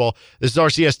basketball. This is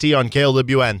RCST on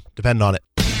KLWN. Depend on it.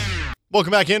 Welcome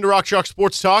back into Rock Chalk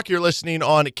Sports Talk. You're listening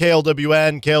on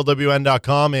KLWN,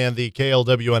 KLWN.com, and the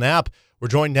KLWN app. We're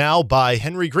joined now by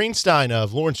Henry Greenstein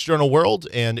of Lawrence Journal World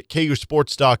and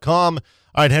KUSports.com.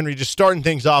 All right, Henry, just starting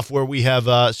things off where we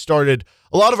have started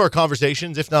a lot of our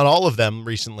conversations, if not all of them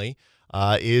recently,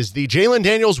 is the Jalen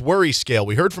Daniels worry scale.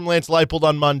 We heard from Lance Leipold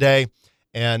on Monday,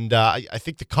 and I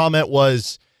think the comment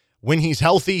was when he's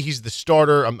healthy, he's the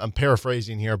starter. I'm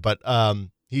paraphrasing here, but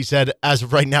he said as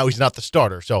of right now, he's not the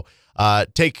starter. So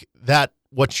take that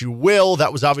what you will.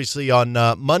 That was obviously on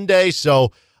Monday.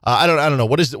 So I don't know.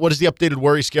 What is the updated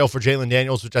worry scale for Jalen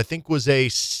Daniels, which I think was a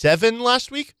 7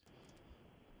 last week?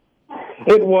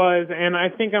 It was, and I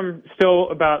think I'm still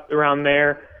about around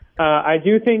there. I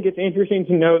do think it's interesting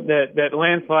to note that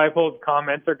Lance Leipold's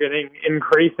comments are getting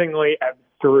increasingly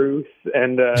abstruse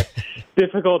and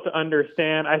difficult to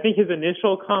understand. I think his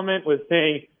initial comment was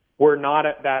saying we're not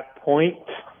at that point,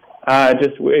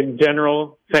 just in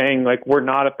general saying like we're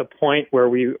not at the point where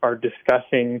we are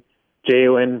discussing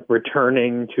Jalen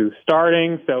returning to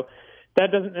starting. So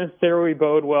that doesn't necessarily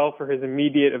bode well for his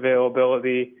immediate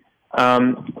availability.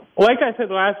 Like I said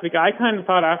last week, I kind of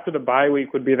thought after the bye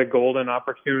week would be the golden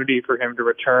opportunity for him to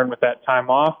return with that time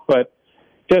off. But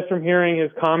just from hearing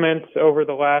his comments over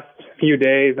the last few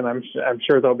days, and I'm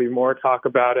sure there'll be more talk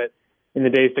about it in the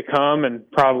days to come,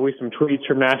 and probably some tweets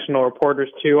from national reporters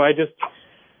too.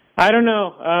 I don't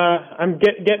know. I'm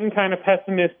getting kind of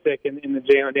pessimistic in the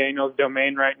Jalen Daniels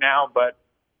domain right now, but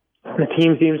the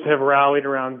team seems to have rallied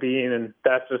around Bean, and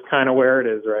that's just kind of where it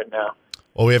is right now.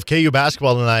 Well, we have KU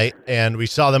basketball tonight, and we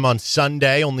saw them on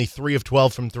Sunday, only 3 of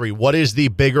 12 from 3. What is the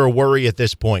bigger worry at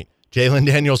this point? Jalen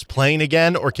Daniels playing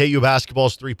again or KU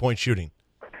basketball's 3-point shooting?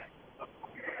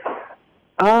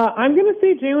 I'm going to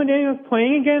say Jalen Daniels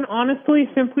playing again, honestly,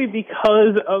 simply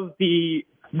because of the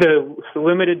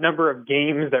limited number of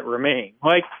games that remain.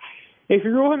 Like, if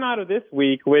you rule him out of this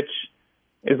week, which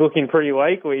is looking pretty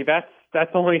likely,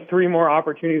 that's only 3 more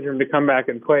opportunities for him to come back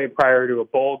and play prior to a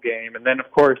bowl game. And then, of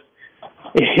course,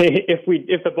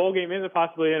 if the bowl game is a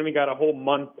possibility, then we got a whole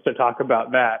month to talk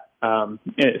about that.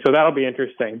 So that'll be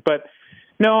interesting. But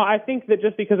no, I think that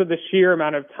just because of the sheer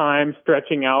amount of time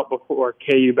stretching out before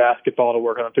KU basketball to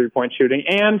work on 3-point shooting,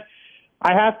 and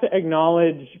I have to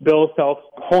acknowledge Bill Self's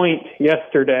point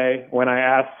yesterday when I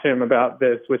asked him about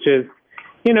this, which is,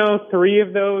 3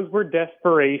 of those were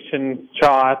desperation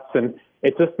shots, and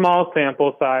it's a small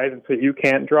sample size, and so you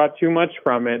can't draw too much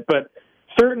from it. But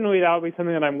certainly that will be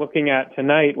something that I'm looking at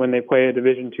tonight when they play a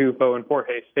Division II foe in Fort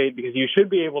Hays State, because you should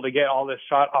be able to get all the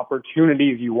shot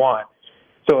opportunities you want.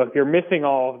 So if you're missing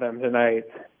all of them tonight,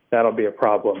 that'll be a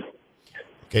problem.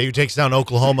 KU takes down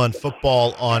Oklahoma in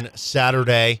football on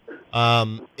Saturday.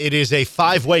 It is a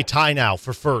 5-way tie now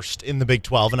for first in the Big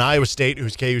 12, and Iowa State,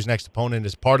 who's KU's next opponent,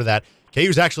 is part of that.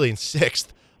 KU's actually in 6th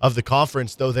of the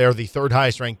conference, though they're the 3rd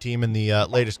highest ranked team in the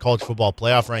latest college football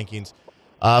playoff rankings.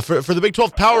 For the Big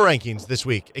 12 Power Rankings this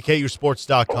week at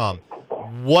KUSports.com,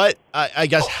 what, I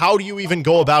guess, how do you even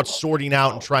go about sorting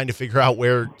out and trying to figure out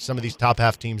where some of these top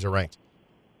half teams are ranked?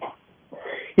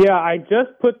 Yeah, I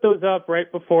just put those up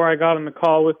right before I got on the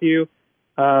call with you,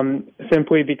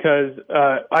 simply because,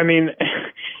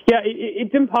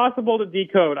 it's impossible to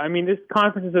decode. I mean, this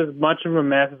conference is as much of a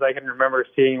mess as I can remember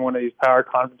seeing one of these power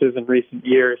conferences in recent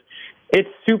years. It's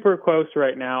super close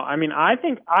right now. I mean, I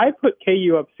think I put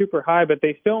KU up super high, but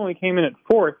they still only came in at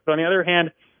 4th. But on the other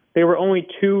hand, they were only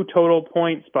 2 total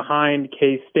points behind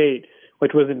K-State,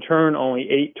 which was in turn only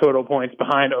 8 total points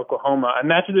behind Oklahoma.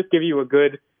 And that should just give you a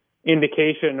good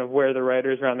indication of where the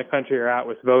writers around the country are at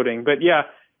with voting. But yeah,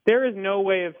 there is no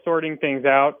way of sorting things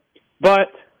out.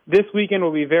 But this weekend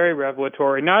will be very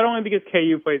revelatory, not only because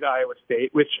KU plays Iowa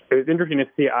State, which is interesting to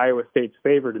see Iowa State's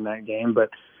favored in that game, but,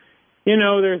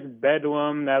 there's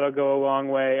Bedlam, that'll go a long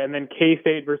way, and then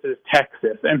K-State versus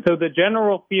Texas. And so the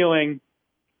general feeling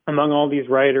among all these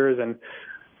writers and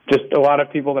just a lot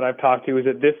of people that I've talked to is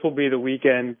that this will be the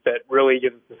weekend that really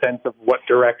gives us a sense of what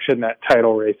direction that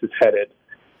title race is headed.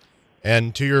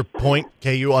 And to your point,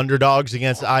 KU underdogs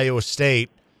against Iowa State.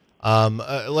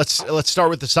 Let's start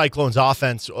with the Cyclones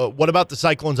offense. What about the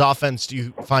Cyclones offense do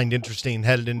you find interesting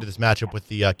headed into this matchup with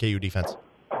the KU defense?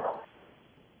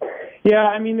 Yeah,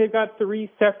 I mean, they've got 3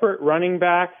 separate running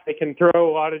backs. They can throw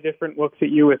a lot of different looks at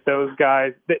you with those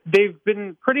guys. They've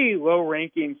been pretty low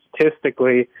ranking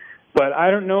statistically, but I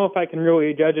don't know if I can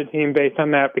really judge a team based on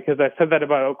that because I said that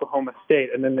about Oklahoma State,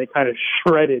 and then they kind of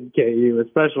shredded KU,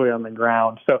 especially on the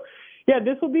ground. So, yeah,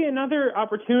 this will be another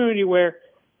opportunity where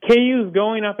KU's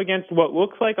going up against what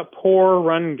looks like a poor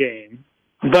run game.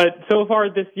 But so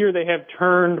far this year, they have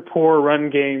turned poor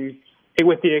run games,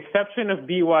 with the exception of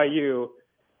BYU,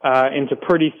 into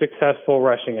pretty successful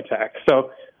rushing attacks.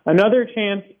 So another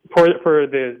chance for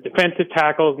the defensive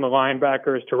tackles and the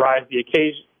linebackers to rise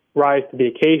to the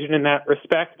occasion in that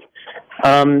respect.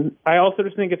 I also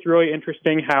just think it's really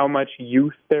interesting how much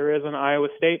youth there is on Iowa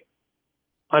State.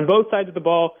 On both sides of the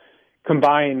ball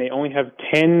combined, they only have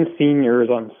 10 seniors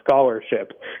on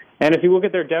scholarship. And if you look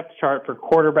at their depth chart for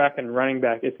quarterback and running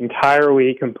back, it's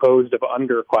entirely composed of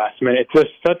underclassmen. It's just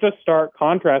such a stark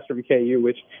contrast from KU,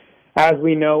 which, as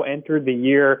we know, entered the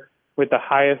year with the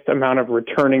highest amount of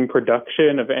returning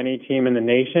production of any team in the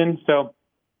nation. So,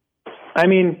 I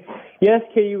mean, yes,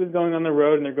 KU is going on the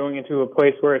road and they're going into a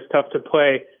place where it's tough to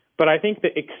play, but I think the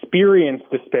experience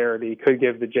disparity could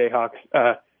give the Jayhawks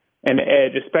an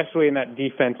edge, especially in that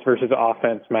defense versus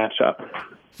offense matchup.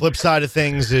 Flip side of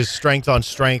things is strength on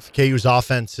strength. KU's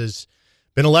offense has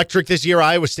been electric this year.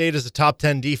 Iowa State is a top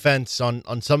 10 defense on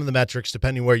some of the metrics,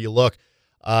 depending where you look.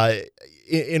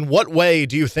 In what way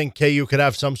do you think KU could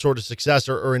have some sort of success,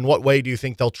 or in what way do you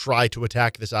think they'll try to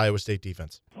attack this Iowa State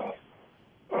defense?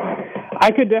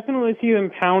 I could definitely see them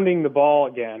pounding the ball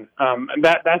again.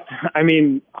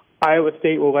 Iowa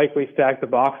State will likely stack the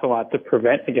box a lot to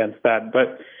prevent against that.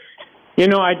 But,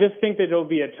 I just think that it'll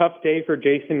be a tough day for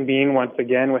Jason Bean once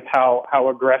again with how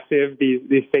aggressive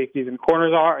these safeties and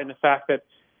corners are, and the fact that,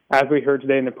 as we heard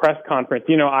today in the press conference,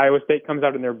 Iowa State comes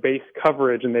out in their base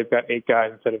coverage and they've got 8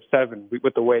 guys instead of 7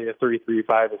 with the way the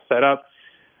 3-3-5 is set up.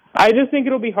 I just think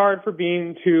it'll be hard for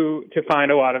Bean to find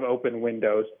a lot of open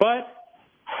windows. But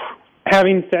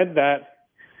having said that,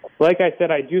 like I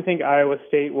said, I do think Iowa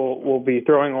State will be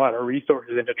throwing a lot of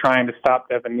resources into trying to stop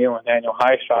Devin Neal and Daniel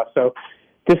Highshaw. So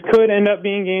this could end up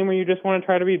being a game where you just want to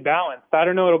try to be balanced. I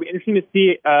don't know. It'll be interesting to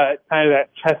see kind of that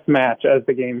chess match as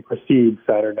the game proceeds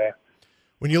Saturday.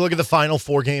 When you look at the final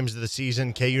 4 games of the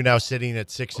season, KU now sitting at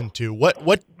 6-2.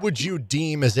 What would you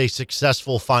deem as a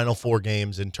successful final 4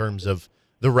 games in terms of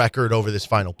the record over this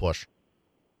final push?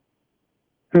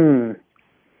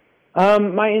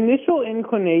 My initial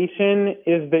inclination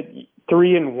is that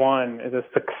 3-1 is a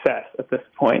success at this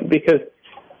point, because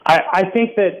I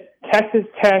think that Texas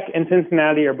Tech and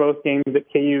Cincinnati are both games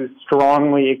that KU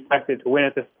strongly expected to win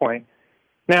at this point.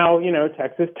 Now,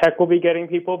 Texas Tech will be getting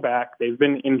people back. They've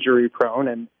been injury prone,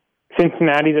 and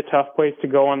Cincinnati's a tough place to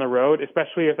go on the road,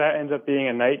 especially if that ends up being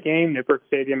a night game. Nippert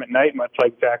Stadium at night, much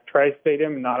like Jack Trice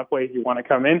Stadium, not a place you want to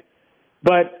come in.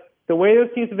 But the way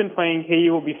those teams have been playing,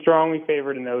 KU will be strongly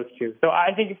favored in those two. So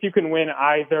I think if you can win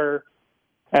either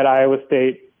at Iowa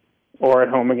State or at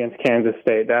home against Kansas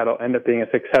State, that'll end up being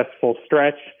a successful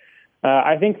stretch.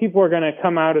 I think people are going to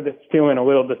come out of this feeling a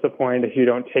little disappointed if you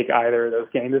don't take either of those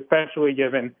games, especially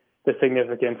given the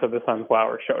significance of the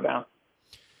Sunflower Showdown.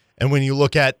 And when you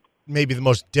look at maybe the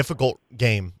most difficult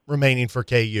game remaining for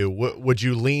KU, would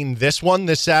you lean this one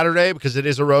this Saturday because it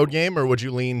is a road game, or would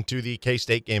you lean to the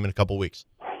K-State game in a couple weeks?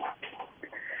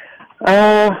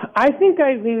 I think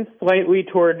I lean slightly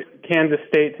toward Kansas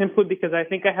State simply because I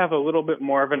think I have a little bit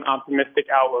more of an optimistic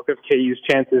outlook of KU's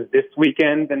chances this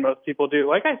weekend than most people do.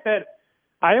 Like I said,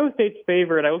 Iowa State's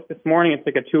favorite. I looked this morning; it's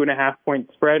like a 2.5-point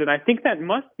spread, and I think that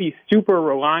must be super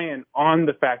reliant on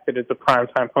the fact that it's a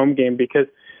primetime home game because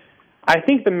I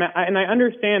think and I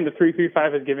understand the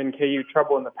 3-3-5 has given KU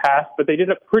trouble in the past, but they did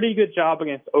a pretty good job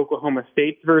against Oklahoma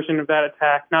State's version of that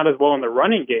attack. Not as well in the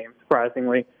running game,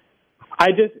 surprisingly.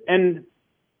 And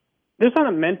just on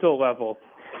a mental level,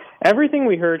 everything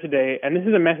we heard today, and this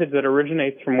is a message that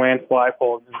originates from Lance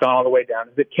Leipold and has gone all the way down,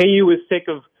 is that KU is sick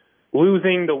of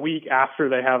losing the week after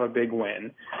they have a big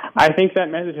win. I think that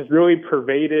message has really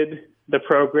pervaded the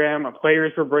program.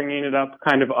 Players were bringing it up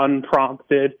kind of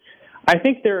unprompted. I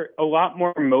think they're a lot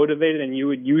more motivated than you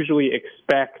would usually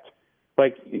expect.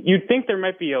 Like, you'd think there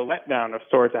might be a letdown of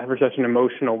sorts after such an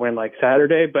emotional win like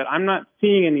Saturday, but I'm not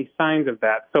seeing any signs of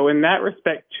that. So in that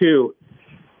respect, too,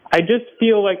 I just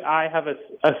feel like I have a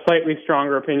slightly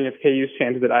stronger opinion of KU's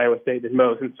chances at Iowa State than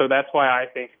most, and so that's why I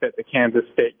think that the Kansas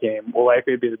State game will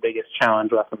likely be the biggest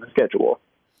challenge left on the schedule.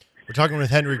 We're talking with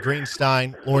Henry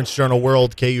Greenstein, Lawrence Journal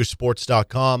World,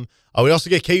 KUSports.com. We also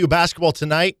get KU basketball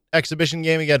tonight, exhibition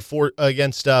game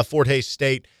against Fort Hays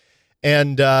State.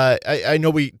 And I know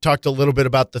we talked a little bit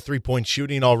about the three-point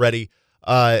shooting already.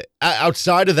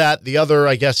 Outside of that, the other,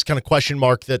 I guess, kind of question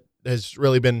mark that has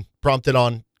really been prompted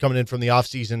on coming in from the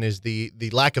offseason is the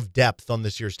lack of depth on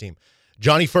this year's team.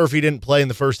 Johnny Furphy didn't play in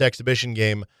the first exhibition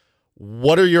game.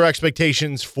 What are your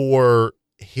expectations for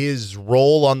his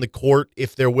role on the court,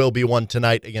 if there will be one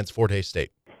tonight against Fort Hays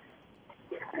State?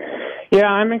 Yeah,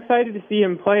 I'm excited to see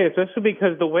him play, especially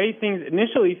because the way things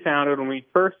initially sounded when we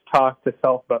first talked to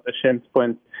Self about the shin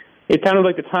splints, it sounded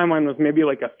like the timeline was maybe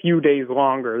like a few days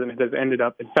longer than it has ended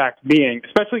up, in fact, being,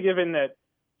 especially given that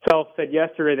Self said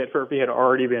yesterday that Furphy had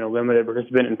already been limited because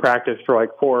he's been in practice for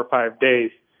like 4 or 5 days,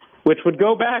 which would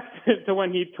go back to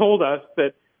when he told us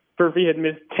that Furphy had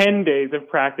missed 10 days of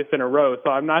practice in a row. So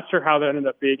I'm not sure how that ended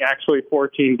up being actually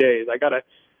 14 days. I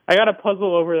gotta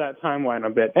puzzle over that timeline a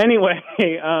bit. Anyway,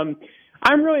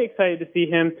 I'm really excited to see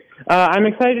him. I'm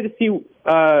excited to see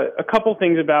a couple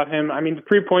things about him. I mean, the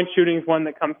three-point shooting is one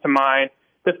that comes to mind.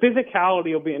 The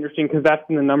physicality will be interesting because that's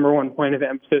been the number one point of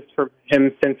emphasis for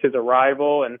him since his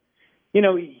arrival. And, you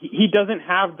know, he doesn't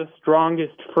have the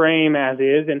strongest frame as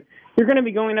is. And you're going to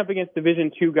be going up against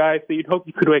Division II guys, so you'd hope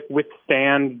you could, like,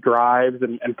 withstand drives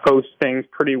and post things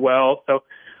pretty well. So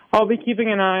I'll be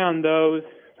keeping an eye on those.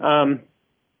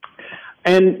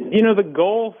 And, you know, the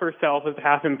goal for Self is to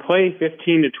have him play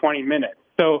 15 to 20 minutes.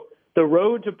 So the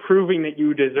road to proving that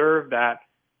you deserve that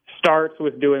starts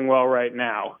with doing well right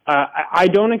now. I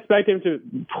don't expect him to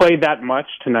play that much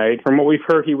tonight. From what we've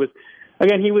heard, he was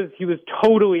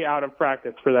totally out of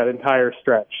practice for that entire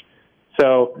stretch.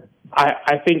 So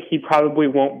I think he probably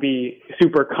won't be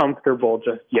super comfortable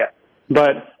just yet.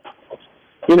 But,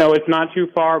 you know, it's not too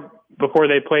far before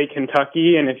they play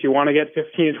Kentucky, and if you want to get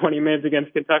 15 to 20 minutes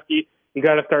against Kentucky, you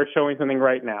got to start showing something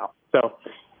right now. So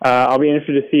I'll be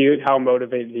interested to see how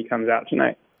motivated he comes out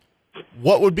tonight.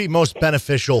 What would be most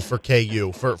beneficial for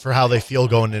KU for how they feel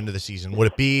going into the season? Would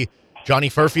it be Johnny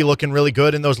Furphy looking really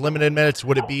good in those limited minutes?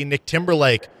 Would it be Nick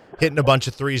Timberlake hitting a bunch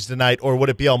of threes tonight? Or would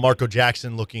it be Elmarko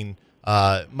Jackson looking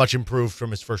much improved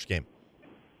from his first game?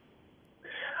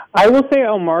 I will say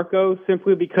Elmarko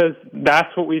simply because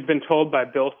that's what we've been told by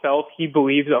Bill Self. He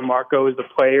believes Elmarko is the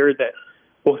player that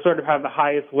will sort of have the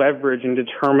highest leverage in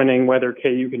determining whether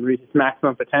KU can reach its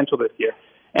maximum potential this year.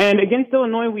 And against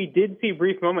Illinois, we did see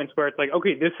brief moments where it's like,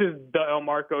 okay, this is the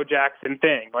Elmarko Jackson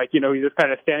thing. Like, you know, he's just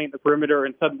kind of standing at the perimeter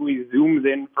and suddenly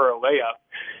zooms in for a layup.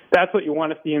 That's what you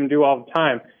want to see him do all the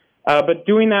time. But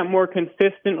doing that more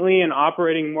consistently and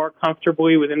operating more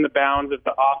comfortably within the bounds of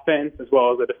the offense as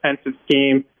well as the defensive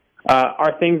scheme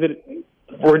are things that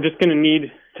we're just going to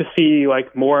need to see,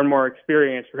 like, more and more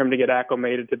experience for him to get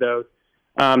acclimated to those.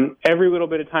 Every little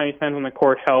bit of time he spends on the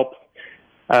court helps.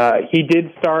 He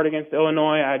did start against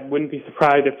Illinois. I wouldn't be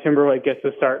surprised if Timberlake gets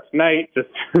to start tonight, just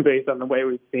based on the way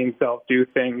we've seen Self do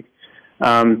things.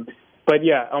 But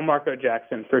yeah, Elmarko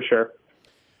Jackson for sure.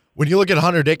 When you look at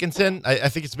Hunter Dickinson, I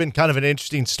think it's been kind of an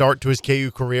interesting start to his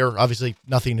KU career. Obviously,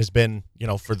 nothing has been, you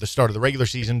know, for the start of the regular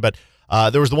season, but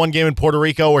there was the one game in Puerto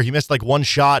Rico where he missed like one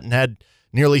shot and had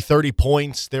nearly 30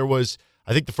 points. There was,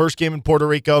 I think, the first game in Puerto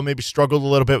Rico, maybe struggled a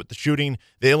little bit with the shooting.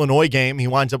 The Illinois game, he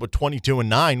winds up with 22 and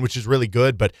 9, which is really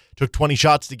good, but took 20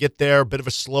 shots to get there, a bit of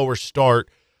a slower start.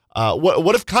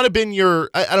 What have kind of been your,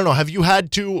 I don't know, have you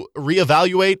had to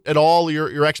reevaluate at all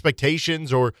your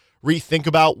expectations or rethink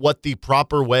about what the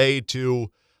proper way to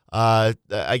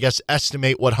I guess,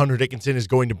 estimate what Hunter Dickinson is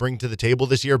going to bring to the table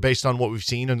this year based on what we've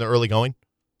seen in the early going?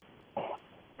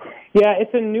 Yeah,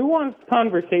 it's a nuanced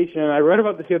conversation, and I read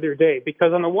about this the other day,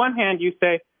 because on the one hand you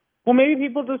say, well, maybe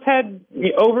people just had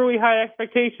overly high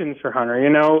expectations for Hunter.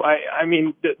 I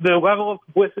mean, the level of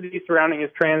publicity surrounding his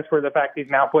transfer, the fact he's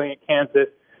now playing at Kansas,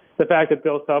 the fact that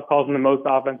Bill Self calls him the most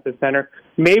offensive center,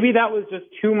 maybe that was just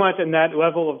too much, and that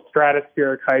level of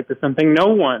stratospheric hype is something no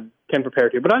one can prepare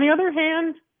to. But on the other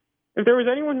hand, if there was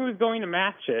anyone who was going to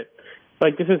match it,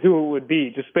 like this is who it would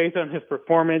be, just based on his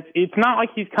performance. It's not like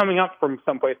he's coming up from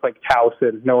someplace like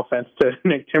Towson, no offense to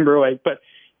Nick Timberlake, but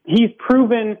he's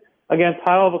proven against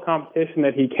high-level competition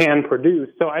that he can produce.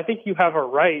 So I think you have a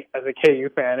right as a KU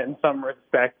fan in some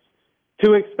respects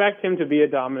to expect him to be a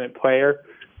dominant player.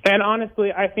 And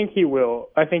honestly, I think he will.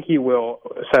 I think he will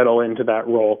settle into that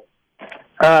role.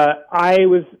 I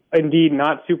was indeed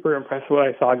not super impressed with what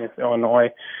I saw against Illinois.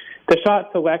 The shot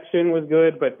selection was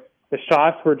good, but the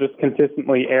shots were just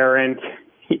consistently errant.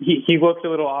 He looked a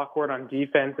little awkward on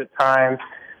defense at times.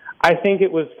 I think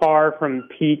it was far from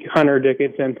peak Hunter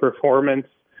Dickinson performance.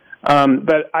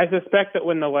 But I suspect that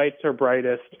when the lights are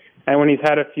brightest and when he's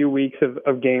had a few weeks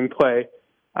of gameplay,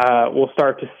 we'll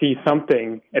start to see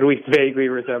something at least vaguely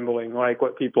resembling like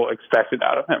what people expected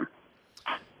out of him.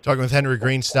 Talking with Henry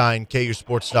Greenstein,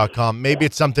 KUSports.com. Maybe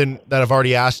it's something that I've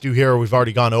already asked you here or we've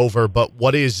already gone over, but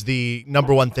what is the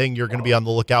number one thing you're going to be on the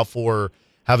lookout for,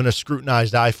 having a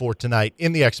scrutinized eye for tonight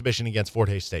in the exhibition against Fort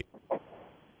Hays State?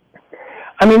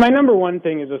 I mean, my number one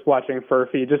thing is just watching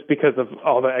Furphy, just because of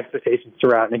all the expectations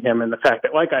surrounding him and the fact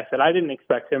that, like I said, I didn't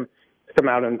expect him to come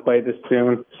out and play this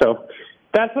soon. So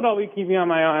that's what I'll be keeping on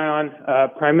my eye on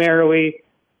primarily.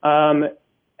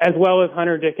 As well as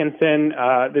Hunter Dickinson,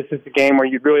 this is a game where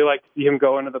you'd really like to see him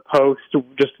go into the post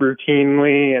just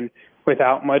routinely and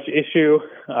without much issue.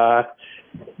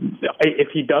 If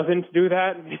he doesn't do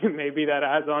that, maybe that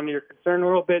adds on to your concern a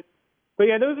little bit. But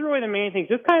yeah, those are really the main things.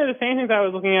 Just kind of the same things I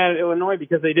was looking at Illinois,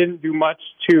 because they didn't do much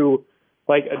to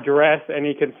address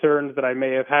any concerns that I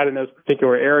may have had in those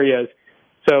particular areas.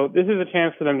 So this is a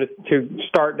chance for them to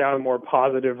start down a more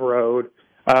positive road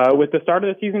with the start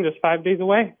of the season just 5 days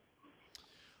away.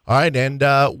 All right, and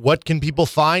what can people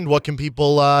find? What can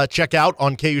people check out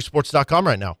on KUSports.com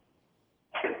right now?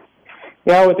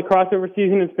 Yeah, with the crossover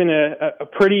season, it's been a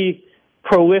pretty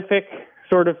prolific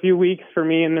sort of few weeks for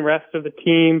me and the rest of the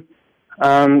team.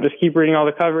 Just keep reading all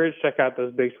the coverage, check out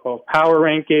those Big 12 power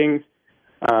rankings.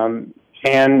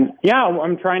 And, yeah,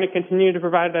 I'm trying to continue to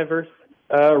provide a diverse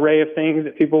array of things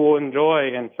that people will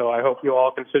enjoy, and so I hope you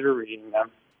all consider reading them.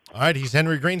 All right, he's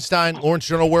Henry Greenstein, Lawrence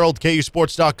Journal World,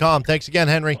 KUSports.com. Thanks again,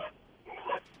 Henry.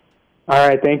 All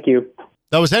right, thank you.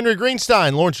 That was Henry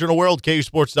Greenstein, Lawrence Journal World,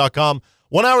 KUSports.com.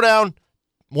 1 hour down,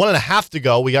 1.5 to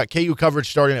go. We got KU coverage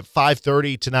starting at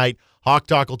 5:30 tonight. Hawk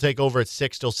Talk will take over at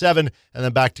 6 till 7, and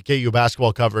then back to KU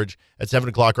basketball coverage at 7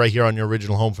 o'clock right here on your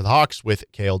original home for the Hawks with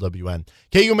KLWN.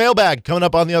 KU Mailbag coming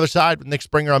up on the other side with Nick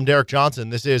Springer. I'm Derek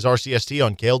Johnson. This is RCST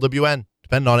on KLWN.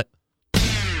 Depend on it.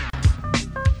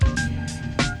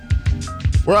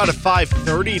 We're out at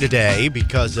 5:30 today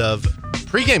because of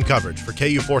pregame coverage for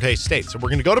KU Fort Hays State. So we're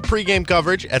going to go to pregame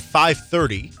coverage at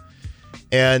 5:30,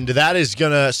 and that is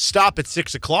going to stop at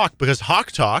 6 o'clock because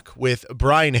Hawk Talk with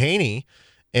Brian Haney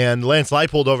and Lance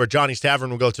Leipold over at Johnny's Tavern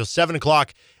will go till 7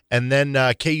 o'clock, and then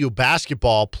KU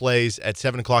basketball plays at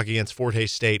 7 o'clock against Fort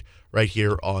Hays State right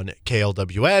here on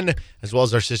KLWN, as well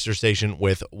as our sister station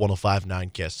with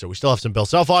 105.9 KISS. So we still have some Bill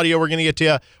Self audio we're going to get to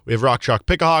you. We have Rock Chalk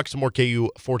Pick-a-Hawk, some more KU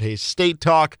Fort Hays State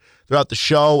talk throughout the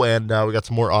show, and we got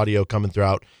some more audio coming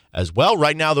throughout as well.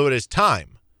 Right now, though, it is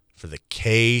time for the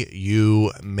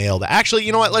KU Mailbag. Actually,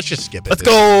 you know what? Let's just skip it. Let's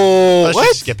go. Let's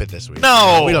just skip it this week.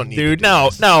 No, we don't need dude. to do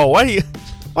this. No. Why do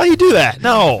you do that?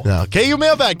 No. KU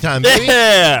Mailbag time, baby.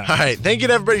 Yeah. All right. Thank you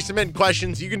to everybody submitting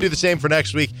questions. You can do the same for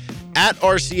next week at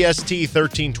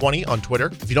RCST1320 on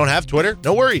Twitter. If you don't have Twitter,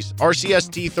 no worries.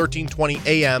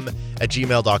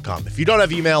 RCST1320am@gmail.com. If you don't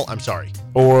have email, I'm sorry.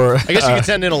 Or I guess you can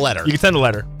send in a letter. You can send a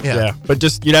letter. Yeah. But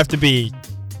just you'd have to be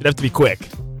quick,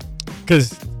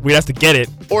 because we'd have to get it.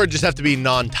 Or just have to be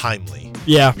non-timely.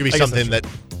 Yeah. It could be something that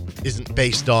isn't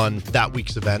based on that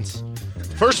week's events.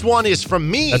 First one is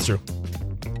from me. That's true.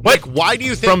 What? Like, why do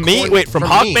you think from me? Wait, from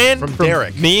Hawkman? From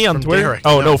Derek. Me on from Twitter? Derek.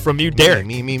 Oh no, from you, Derek.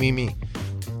 Me.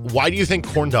 Why do you think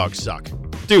corn dogs suck?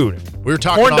 Dude, we were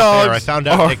talking off air. I found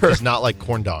out Nick does not like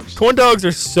corn dogs. Corn dogs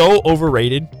are so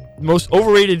overrated. The most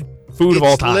overrated food of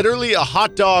all time. It's literally a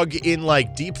hot dog in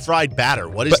like deep fried batter.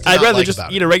 What is? But I'd rather just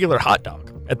eat a regular hot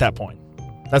dog at that point.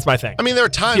 That's my thing. I mean, there are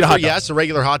times where, yes, a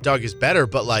regular hot dog is better,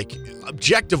 but, like,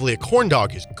 objectively, a corn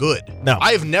dog is good. No.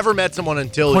 I have never met someone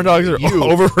until corn dogs are who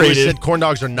overrated. said corn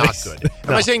dogs are not good.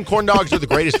 Am I saying corn dogs are the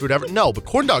greatest food ever? No, but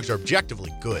corn dogs are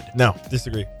objectively good. No,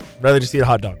 disagree. Rather just eat a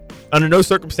hot dog. Under no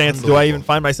circumstance do I even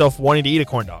find myself wanting to eat a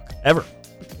corn dog, ever.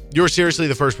 You're seriously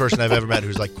the first person I've ever met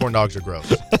who's like, corn dogs are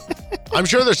gross. I'm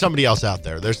sure there's somebody else out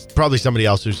there. There's probably somebody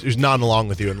else who's nodding along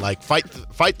with you and like, fight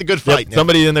the good fight. Yep,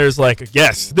 somebody in there is like,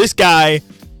 yes, this guy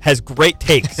has great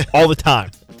takes all the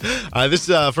time. This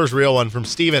is first real one from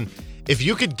Steven. If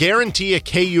you could guarantee a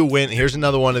KU win, here's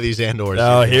another one of these Andors.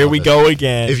 Oh, here we go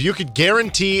again. If you could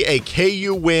guarantee a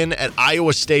KU win at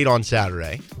Iowa State on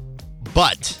Saturday,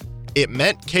 but it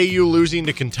meant KU losing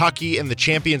to Kentucky in the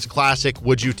Champions Classic,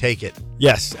 would you take it?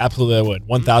 Yes, absolutely I would.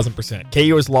 1,000%.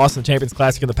 KU has lost in the Champions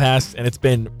Classic in the past, and it's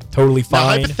been totally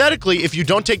fine. Now, hypothetically, if you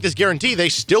don't take this guarantee, they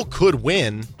still could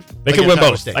win. They could win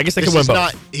both. I guess they could win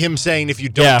both. This is not him saying if you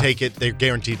don't take it, they're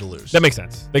guaranteed to lose. That makes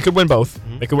sense. They could win both.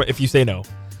 They could win if you say no.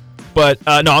 But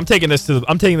no, I'm taking this to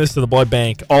the blood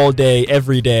bank all day,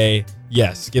 every day.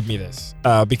 Yes, give me this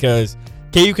because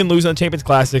KU can lose on the Champions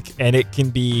Classic, and it can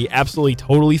be absolutely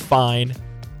totally fine.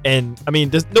 And I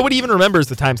mean, nobody even remembers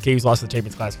the times KU's lost the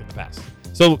Champions Classic in the past.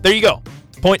 So there you go.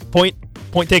 Point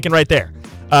taken right there.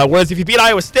 Whereas if you beat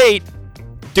Iowa State,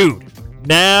 dude,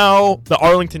 now the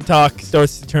Arlington talk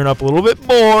starts to turn up a little bit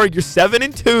more. You're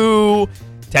 7-2.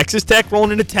 Texas Tech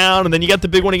rolling into town, and then you got the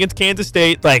big one against Kansas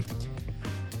State. Like,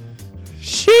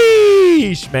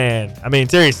 sheesh, man. I mean,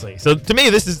 seriously. So to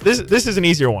me, this is an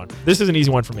easier one. This is an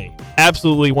easy one for me.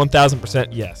 Absolutely 1,000%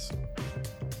 yes.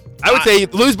 I would say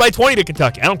lose by 20 to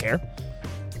Kentucky. I don't care.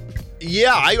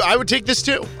 Yeah, I would take this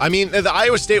too. I mean, the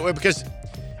Iowa State one, because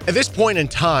at this point in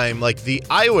time, like the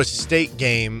Iowa State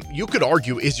game, you could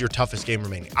argue is your toughest game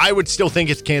remaining. I would still think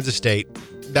it's Kansas State.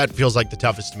 That feels like the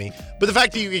toughest to me. But the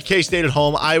fact that you get K-State at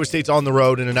home, Iowa State's on the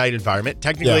road in a night environment.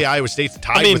 Technically, Iowa State's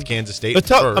tied with Kansas State. Let's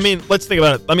think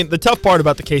about it. I mean, the tough part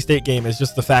about the K-State game is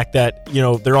just the fact that, you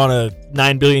know, they're on a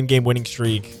 9 billion game winning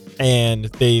streak and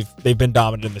they've been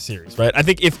dominant in the series, right? I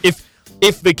think if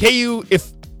KU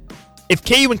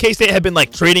and K-State had been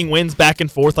like trading wins back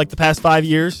and forth like the past 5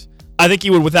 years, I think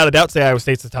you would without a doubt say Iowa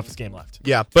State's the toughest game left.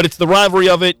 Yeah. But it's the rivalry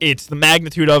of it. It's the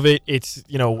magnitude of it. It's,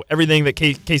 you know, everything that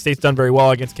K-State's done very well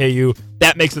against KU.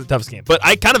 That makes it the toughest game. But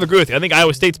I kind of agree with you. I think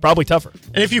Iowa State's probably tougher.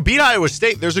 And if you beat Iowa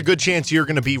State, there's a good chance you're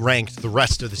going to be ranked the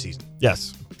rest of the season.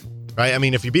 Yes. Right? I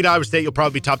mean, if you beat Iowa State, you'll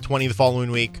probably be top 20 the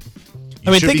following week. I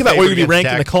mean, think about where you'd be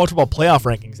ranked in the college football playoff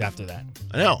rankings after that.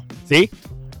 I know. See?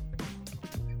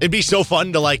 It'd be so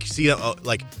fun to, like, see,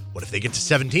 like, what if they get to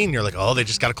 17? You're like, oh, they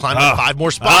just got to climb up 5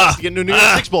 more spots to get into a New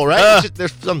Year's Six Bowl, right?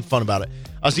 There's something fun about it.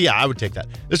 So, yeah, I would take that.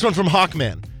 This one from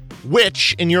Hawkman.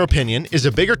 Which, in your opinion, is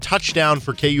a bigger touchdown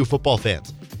for KU football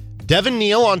fans? Devin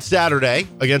Neal on Saturday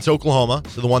against Oklahoma,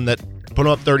 so the one that put them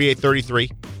up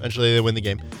 38-33. Eventually, they win the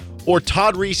game. Or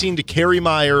Todd Reesing to Kerry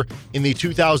Meyer in the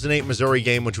 2008 Missouri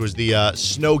game, which was the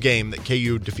snow game that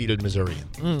KU defeated Missouri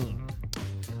in.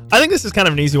 I think this is kind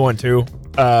of an easy one, too.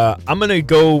 I'm going to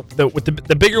go with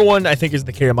the bigger one, I think, is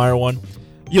the Kerry Meyer one.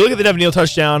 You look at the Devin Neal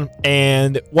touchdown,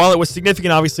 and while it was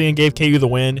significant, obviously, and gave KU the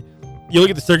win, you look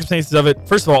at the circumstances of it.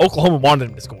 First of all, Oklahoma wanted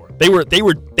him to score. They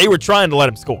were trying to let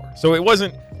him score. So it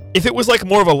wasn't. If it was like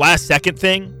more of a last-second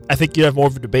thing, I think you'd have more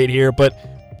of a debate here.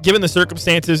 But given the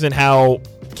circumstances and how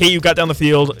KU got down the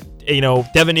field, you know,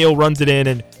 Devin Neal runs it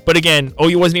in, but again,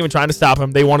 OU wasn't even trying to stop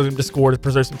him. They wanted him to score to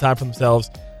preserve some time for themselves.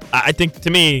 I think, to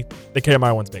me, the Kerry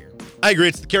Meyer one's bigger. I agree.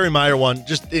 It's the Kerry Meyer one.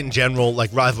 Just in general,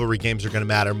 like, rivalry games are going to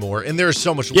matter more, and there's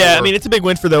so much. Yeah, I mean, it's a big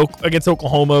win for against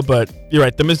Oklahoma, but you're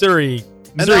right. The Missouri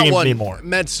games mean more.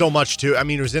 Meant so much too. I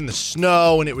mean, it was in the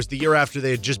snow, and it was the year after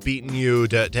they had just beaten you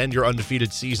to end your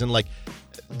undefeated season. Like,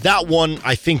 that one,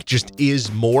 I think, just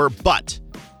is more. But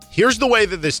here's the way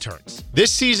that this turns.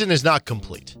 This season is not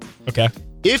complete. Okay.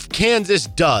 If Kansas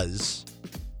does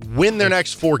win their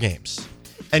next 4 games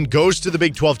and goes to the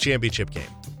Big 12 championship game,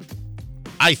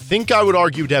 I think I would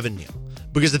argue Devin Neal.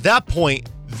 Because at that point,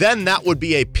 then that would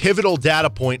be a pivotal data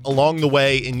point along the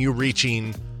way in you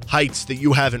reaching heights that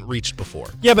you haven't reached before.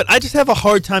 Yeah, but I just have a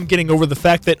hard time getting over the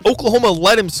fact that Oklahoma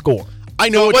let him score. I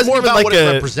know, so it's more about like what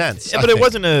it represents. Yeah, but it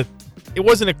wasn't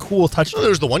a cool touchdown. Well, there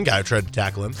was the one guy who tried to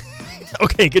tackle him.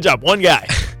 Okay, good job. One guy.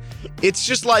 It's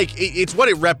just like it's what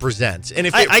it represents, and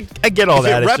if I get all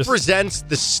that, it represents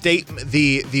the statement,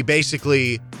 the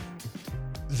basically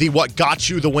the what got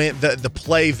you the win, the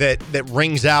play that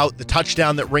rings out, the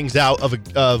touchdown that rings out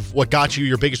of what got you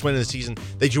your biggest win in the season,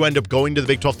 that you end up going to the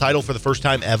Big 12 title for the first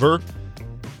time ever.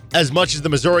 As much as the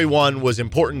Missouri one was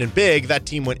important and big, that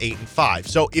team went 8-5.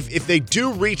 So if they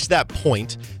do reach that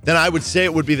point, then I would say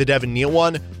it would be the Devin Neal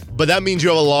one. But that means you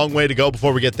have a long way to go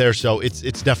before we get there, so it's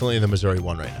definitely the Missouri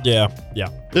one right now. Yeah.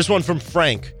 This one from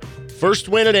Frank. First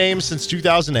win at Ames since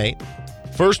 2008.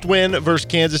 First win versus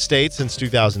Kansas State since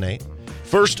 2008.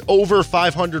 First over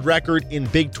 500 record in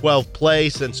Big 12 play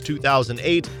since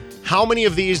 2008. How many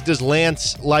of these does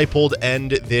Lance Leipold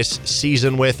end this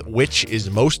season with? Which is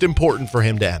most important for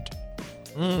him to end?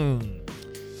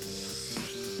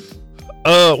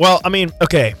 Well, I mean,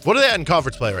 okay. What are they at in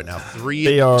conference play right now? 3-2?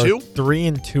 They are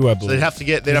 3-2, I believe. So they'd have to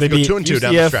go 2-2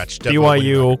 down the stretch.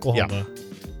 BYU, Oklahoma.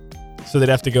 Yeah. So they'd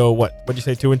have to go what'd you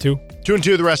say, 2-2?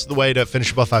 2-2 the rest of the way to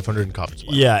finish above 500 in conference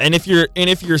play. Yeah, and if you're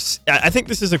I think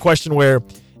this is a question where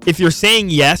if you're saying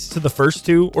yes to the first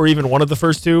two or even one of the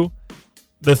first two,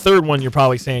 the third one you're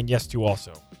probably saying yes to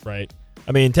also, right?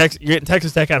 I mean, you're getting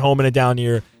Texas Tech at home in a down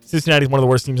year. Cincinnati's one of the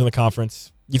worst teams in the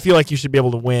conference. You feel like you should be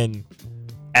able to win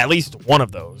at least one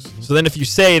of those. So then if you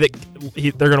say that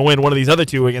they're going to win one of these other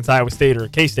two against Iowa State or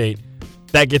K-State,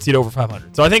 that gets you to over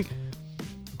 500. So I think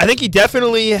he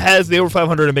definitely has the over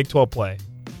 500 in Big 12 play.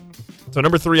 So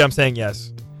number 3, I'm saying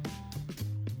yes.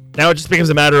 Now it just becomes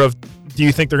a matter of, do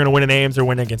you think they're going to win in Ames or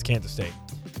win against Kansas State?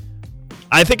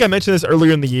 I think I mentioned this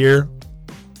earlier in the year.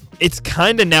 It's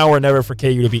kind of now or never for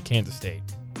KU to beat Kansas State.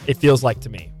 It feels like to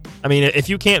me. I mean, if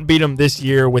you can't beat them this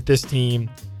year with this team,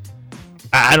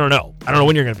 I don't know. I don't know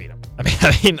when you're going to beat them. I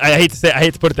mean, I hate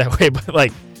to put it that way, but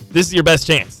like, this is your best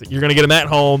chance. You're going to get them at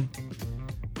home.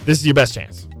 This is your best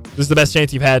chance. This is the best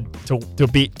chance you've had to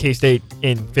beat K-State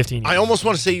in 15 years. I almost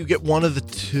want to say you get one of the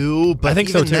two, but I think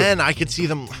even so too. then I could see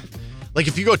them. Like,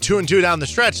 if you go 2-2 down the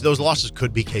stretch, those losses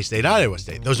could be K-State, Iowa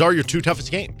State. Those are your 2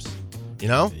 toughest games, you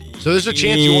know? So there's a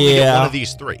chance you only get one of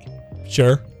these 3.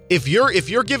 Sure. If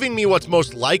you're giving me what's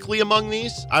most likely among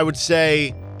these, I would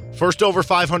say first over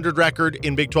 500 record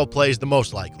in Big 12 play is the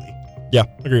most likely. Yeah,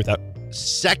 agree with that.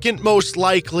 Second most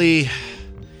likely,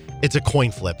 it's a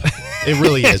coin flip. It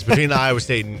really is, between Iowa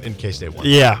State and K-State one.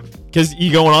 Yeah, because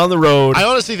you going on the road. I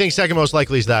honestly think second most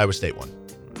likely is the Iowa State one.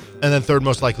 And then third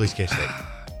most likely is K-State.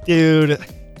 Dude,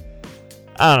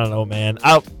 I don't know, man.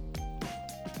 I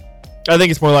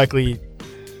think it's more likely.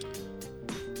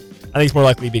 I think it's more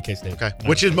likely to be K-State. Okay.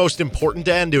 Which is most important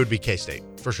to end? It would be K-State,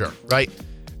 for sure, right?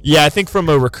 Yeah, I think from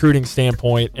a recruiting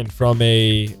standpoint and from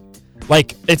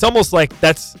it's almost like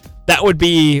that would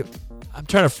be, I'm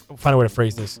trying to find a way to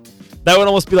phrase this. That would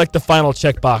almost be like the final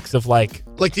checkbox of like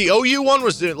the OU one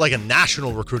was like a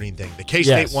national recruiting thing. The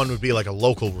K-State one would be like a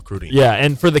local recruiting. Yeah,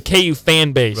 and for the KU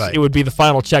fan base, right, it would be the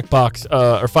final checkbox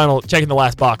or final checking the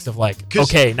last box of like,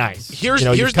 okay, nice. Here's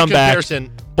you the comparison.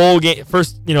 Back, bowl game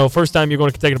first time you're going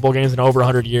to consecutive bowl games in over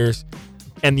 100 years,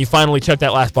 and you finally check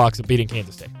that last box of beating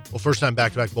Kansas State. Well, first time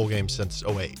back-to-back bowl games since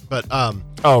 2008. But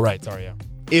oh right, sorry, yeah.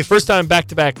 If first time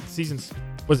back-to-back seasons,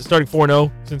 was it starting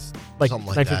 4-0 since like something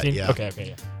like 2015? That, yeah. Okay,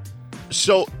 yeah.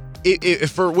 So,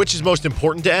 if for which is most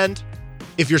important to end,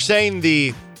 if you're saying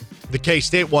the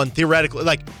K-State one theoretically,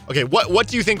 like, okay, what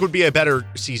do you think would be a better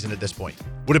season at this point?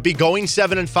 Would it be going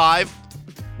 7-5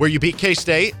 where you beat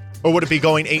K-State, or would it be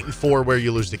going 8-4 where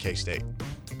you lose to K-State?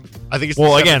 I think it's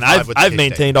again, I've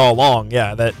maintained all along,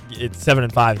 yeah, that it's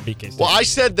 7-5 and beat K-State. Well, I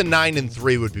said the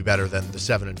 9-3 would be better than the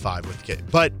 7-5 with K,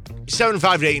 but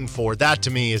 7-5 to 8-4, that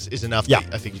to me is enough. Yeah.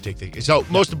 I think you take the so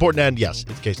most important to end, yes,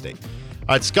 it's K-State.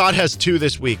 All right, Scott has 2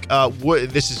 this week.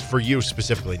 This is for you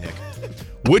specifically, Nick.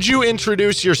 Would you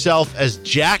introduce yourself as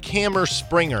Jackhammer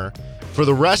Springer for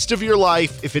the rest of your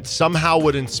life if it somehow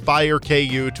would inspire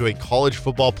KU to a college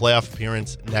football playoff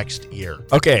appearance next year?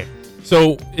 Okay,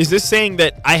 so is this saying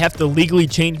that I have to legally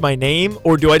change my name,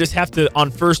 or do I just have to,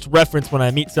 on first reference when I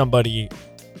meet somebody,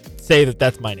 say that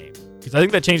that's my name? Because I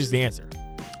think that changes the answer.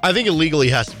 I think it legally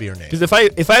has to be your name. Because if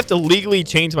I have to legally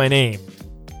change my name,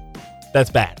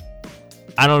 that's bad.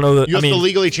 I don't know that. You have to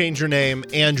legally change your name,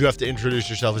 and you have to introduce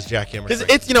yourself as Jackhammer. Because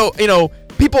it's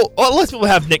people. Lots of people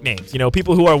have nicknames.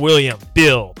 People who are William,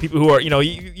 Bill. People who are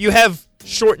you have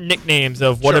short nicknames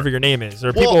of whatever your name is,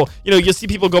 or people. You'll see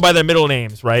people go by their middle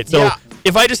names, right? So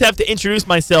if I just have to introduce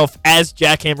myself as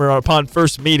Jackhammer upon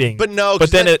first meeting,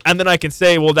 then I can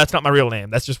say, well, that's not my real name.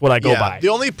 That's just what I go by. The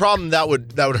only problem that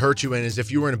would hurt you in is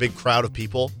if you were in a big crowd of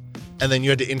people, and then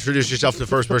you had to introduce yourself to the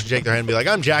first person, shake their hand, and be like,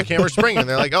 I'm Jackhammer Springer. And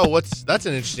they're like, oh, that's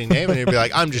an interesting name. And you'd be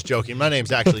like, I'm just joking. My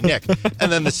name's actually Nick.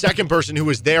 And then the second person who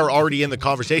was there already in the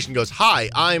conversation goes,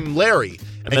 hi, I'm Larry.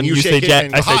 And then you shake his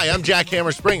hand and go, hi, I'm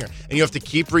Jackhammer Springer. And you have to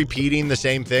keep repeating the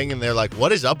same thing. And they're like,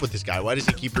 what is up with this guy? Why does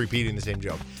he keep repeating the same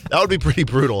joke? That would be pretty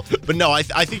brutal. But no, I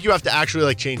think you have to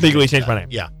actually change legally change my name.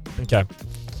 Yeah. Okay.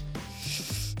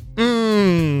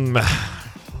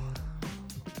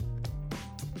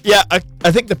 Yeah,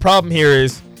 I think the problem here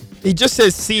is he just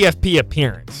says CFP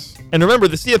appearance. And remember,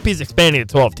 the CFP is expanding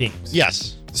to 12 teams.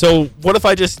 Yes. So what if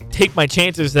I just take my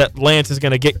chances that Lance is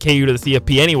going to get KU to the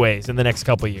CFP anyways in the next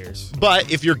couple of years? But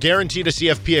if you're guaranteed a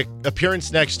CFP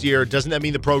appearance next year, doesn't that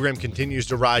mean the program continues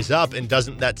to rise up, and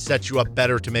doesn't that set you up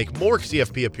better to make more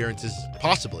CFP appearances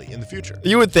possibly in the future?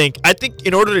 You would think. I think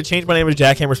in order to change my name to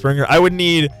Jackhammer Springer, I would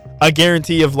need a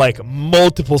guarantee of like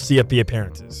multiple CFP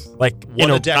appearances. Like one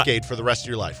a decade for the rest of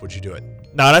your life. Would you do it?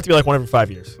 No, it'd have to be like one every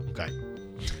 5 years. Okay.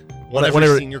 One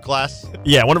every senior class?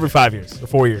 Yeah, one every 5 years or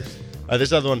 4 years.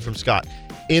 This other one from Scott.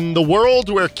 In the world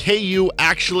where KU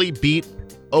actually beat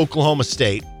Oklahoma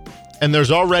State, and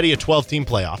there's already a 12-team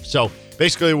playoff. So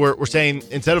basically we're saying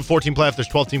instead of 14 playoff, there's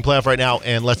 12-team playoff right now,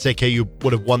 and let's say KU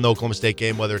would have won the Oklahoma State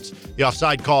game, whether it's the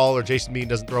offside call or Jason Bean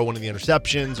doesn't throw one of the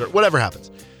interceptions or whatever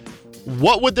happens.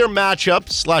 What would their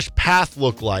matchup / path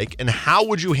look like, and how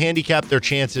would you handicap their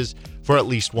chances for at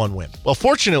least one win? Well,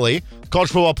 fortunately, college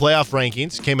football playoff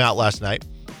rankings came out last night.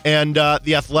 And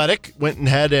The Athletic went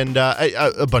ahead and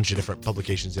a bunch of different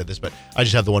publications did this, but I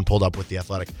just have the one pulled up with The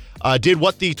Athletic. Did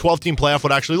what the 12-team playoff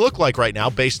would actually look like right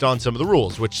now based on some of the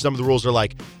rules, which some of the rules are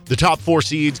like the top 4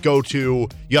 seeds go to,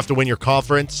 you have to win your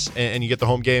conference and you get the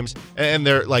home games. And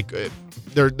they're like,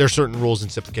 there's certain rules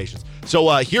and stipulations.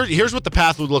 So here's what the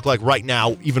path would look like right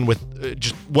now, even with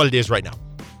just what it is right now.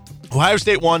 Ohio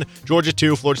State 1, Georgia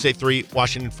 2, Florida State 3,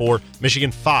 Washington 4,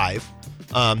 Michigan 5.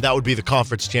 That would be the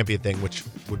conference champion thing, which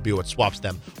would be what swaps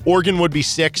them. Oregon would be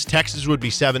 6, Texas would be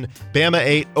 7, Bama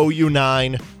 8, OU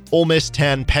 9, Ole Miss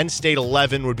 10, Penn State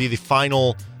 11 would be the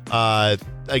final, I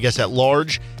guess, at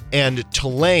large, and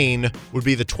Tulane would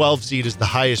be the 12 seed as the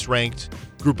highest ranked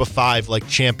group of 5, like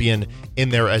champion in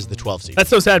there as the 12 seed. That's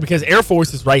so sad because Air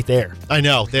Force is right there. I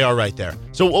know, they are right there.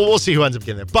 So we'll see who ends up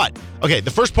getting there. But, okay,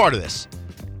 the first part of this.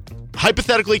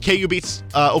 Hypothetically, KU beats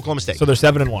Oklahoma State. So they're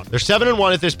 7-1. They're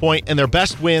 7-1 at this point, and their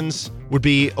best wins would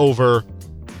be over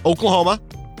Oklahoma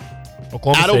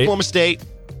Oklahoma State,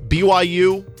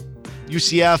 BYU,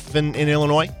 UCF, and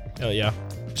Illinois. Oh, yeah.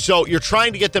 So you're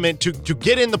trying to get them in to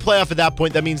get in the playoff at that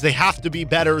point. That means they have to be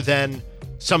better than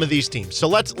some of these teams. So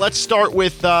let's start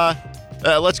with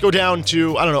let's go down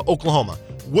to, I don't know, Oklahoma.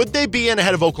 Would they be in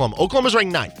ahead of Oklahoma? Oklahoma's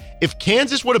ranked 9. If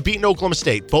Kansas would have beaten Oklahoma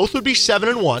State, both would be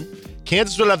 7-1.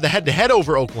 Kansas would have the head-to-head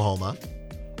over Oklahoma.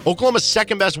 Oklahoma's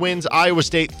second best wins, Iowa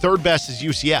State. Third best is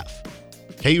UCF.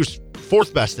 KU's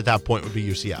fourth best at that point would be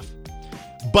UCF.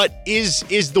 But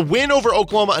is the win over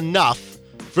Oklahoma enough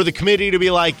for the committee to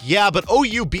be like, yeah, but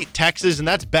OU beat Texas, and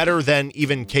that's better than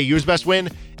even KU's best win,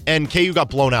 and KU got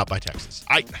blown out by Texas?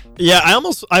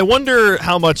 I wonder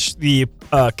how much the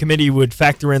committee would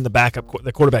factor in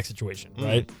the quarterback situation,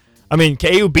 right? I mean,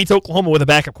 KU beats Oklahoma with a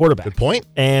backup quarterback. Good point.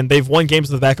 And they've won games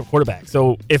with a backup quarterback.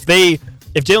 So if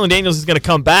Jalen Daniels is going to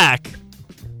come back,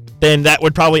 then that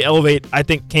would probably elevate, I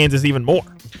think, Kansas even more.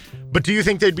 But do you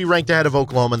think they'd be ranked ahead of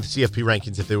Oklahoma in the CFP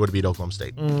rankings if they would have beat Oklahoma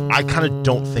State? I kind of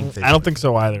don't think they would. I don't think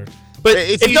so either. But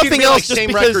it's if nothing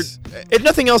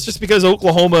else, just because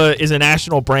Oklahoma is a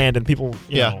national brand and people,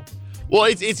 you know. Well,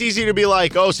 it's easy to be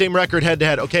like, oh, same record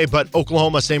head-to-head. Okay, but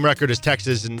Oklahoma, same record as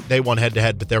Texas, and they won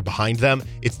head-to-head, but they're behind them.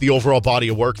 It's the overall body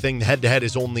of work thing. The head-to-head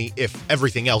is only if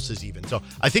everything else is even. So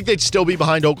I think they'd still be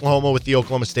behind Oklahoma with the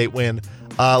Oklahoma State win.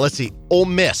 Let's see. Ole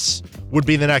Miss would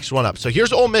be the next one up. So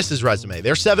here's Ole Miss's resume.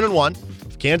 They're 7-1.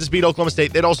 If Kansas beat Oklahoma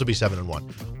State, they'd also be 7-1.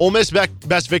 Ole Miss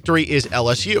best victory is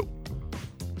LSU.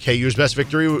 KU's best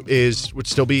victory would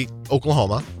still be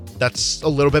Oklahoma. That's a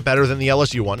little bit better than the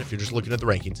LSU one if you're just looking at the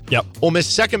rankings. Yep. Ole Miss'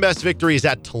 second best victory is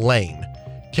at Tulane.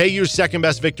 KU's second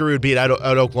best victory would be at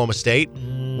Oklahoma State,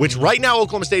 which right now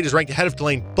Oklahoma State is ranked ahead of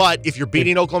Tulane, but if you're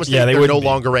beating Oklahoma State, they're no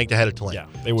longer ranked ahead of Tulane. Yeah,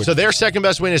 they would. So their second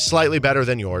best win is slightly better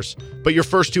than yours, but your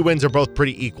first two wins are both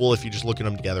pretty equal if you just look at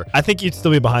them together. I think you'd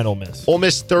still be behind Ole Miss. Ole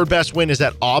Miss' third best win is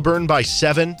at Auburn by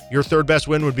 7. Your third best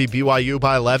win would be BYU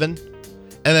by 11.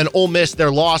 And then Ole Miss, their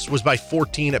loss was by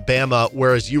 14 at Bama,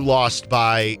 whereas you lost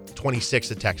by 26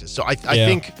 at Texas. So I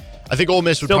think Ole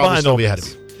Miss would probably still be ahead of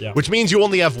you. Yeah. Which means you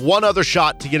only have one other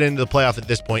shot to get into the playoff at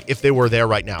this point if they were there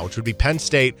right now, which would be Penn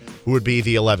State, who would be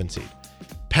the 11 seed.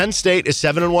 Penn State is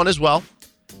 7-1 as well.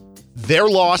 Their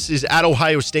loss is at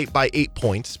Ohio State by 8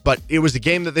 points, but it was a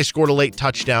game that they scored a late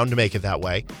touchdown to make it that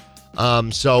way.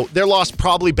 So their loss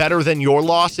probably better than your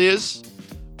loss is.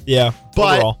 Yeah,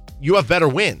 but overall. You have better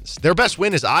wins. Their best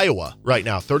win is Iowa right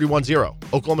now,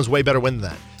 31-0. Oklahoma's way better win than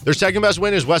that. Their second best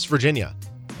win is West Virginia.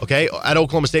 Okay, at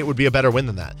Oklahoma State would be a better win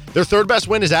than that. Their third best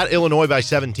win is at Illinois by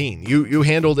 17. You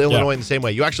handled Illinois in the same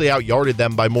way. You actually out-yarded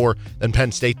them by more than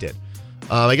Penn State did.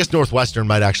 I guess Northwestern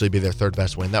might actually be their third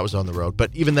best win. That was on the road. But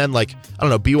even then,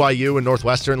 BYU and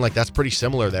Northwestern, that's pretty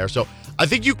similar there. So I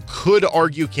think you could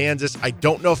argue Kansas. I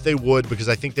don't know if they would because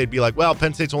I think they'd be like, well,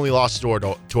 Penn State's only lost to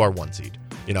our 1 seed,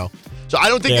 So I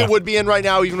don't think they would be in right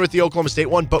now, even with the Oklahoma State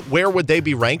one. But where would they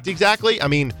be ranked exactly? I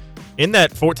mean, in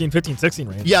that 14, 15, 16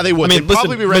 range. Yeah, they would. I mean, they'd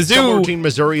probably be ranked somewhere between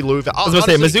Missouri, Louisville. I was going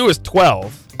to say, Mizzou is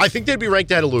 12. I think they'd be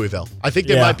ranked ahead of Louisville. I think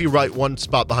they might be right one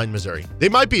spot behind Missouri. They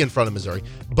might be in front of Missouri.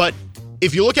 But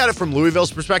if you look at it from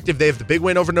Louisville's perspective, they have the big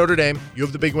win over Notre Dame. You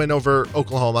have the big win over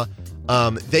Oklahoma.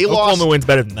 Oklahoma wins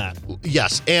better than that.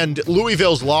 Yes, and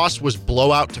Louisville's loss was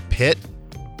blowout to Pitt.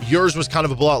 Yours was kind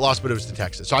of a blowout loss, but it was to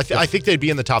Texas. So I think they'd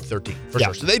be in the top 13 for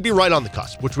sure. So they'd be right on the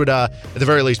cusp, which would, at the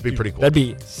very least, be pretty cool. That'd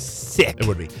be sick. It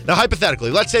would be. Now,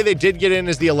 hypothetically, let's say they did get in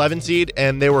as the 11 seed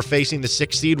and they were facing the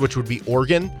 6 seed, which would be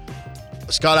Oregon.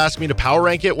 Scott asked me to power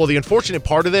rank it. Well, the unfortunate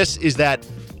part of this is that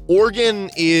Oregon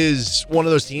is one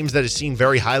of those teams that is seen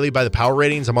very highly by the power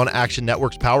ratings. I'm on Action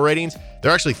Network's power ratings.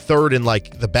 They're actually third in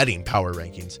the betting power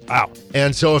rankings. Wow.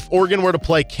 And so if Oregon were to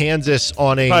play Kansas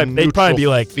on a they'd probably be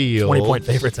like field, 20-point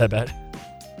favorites, I bet.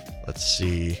 Let's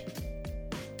see.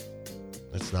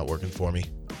 That's not working for me.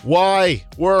 Why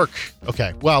work?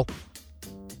 Okay, well.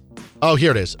 Oh,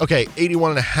 here it is. Okay,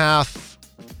 81.5.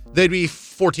 They'd be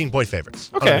 14-point favorites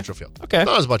on a neutral field. Okay.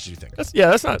 Not as much as you think. That's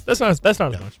not as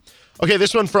much. Okay,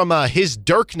 this one from His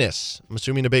Dirkness. I'm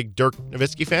assuming a big Dirk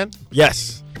Nowitzki fan?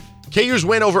 Yes. KU's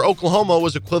win over Oklahoma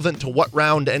was equivalent to what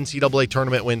round NCAA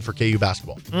tournament win for KU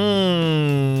basketball? So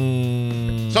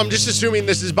I'm just assuming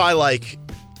this is by important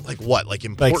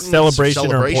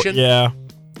celebration? Yeah.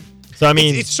 So I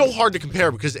mean, it's so hard to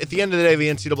compare because at the end of the day, the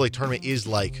NCAA tournament is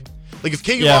like if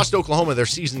KU lost to Oklahoma, their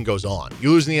season goes on.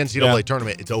 You lose in the NCAA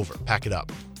tournament, it's over. Pack it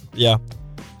up. Yeah.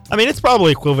 I mean, it's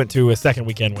probably equivalent to a second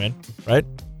weekend win, right?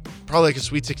 Probably like a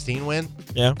Sweet 16 win.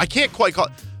 Yeah. I can't quite call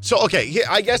it. So, okay,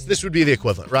 I guess this would be the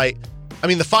equivalent, right? I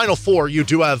mean, the Final Four, you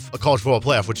do have a college football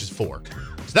playoff, which is 4.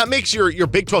 So that makes your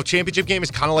Big 12 championship game is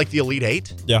kind of like the Elite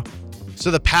 8. Yeah. So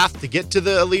the path to get to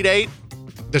the Elite 8,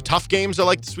 the tough games are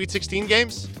like the Sweet 16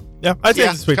 games? Yeah, I'd say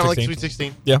it's kind of like the Sweet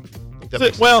 16. Yeah.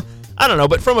 Well, I don't know,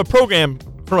 but from a program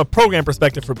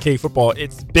perspective for KU football,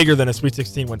 it's bigger than a Sweet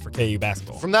 16 win for KU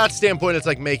basketball. From that standpoint, it's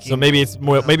like making. So maybe it's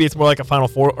more like a Final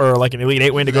Four or like an Elite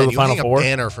 8 win to go to the Final Four. You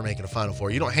hang a banner for making a Final Four.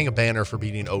 You don't hang a banner for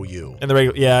beating OU. In the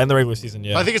regular season,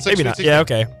 yeah. I think it's like maybe not. Yeah,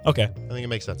 okay. I think it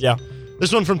makes sense. Yeah.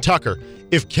 This one from Tucker.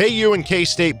 If KU and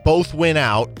K-State both win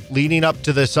out leading up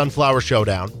to the Sunflower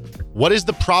Showdown, what is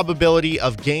the probability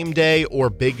of game day or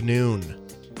big noon?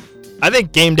 I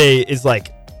think game day is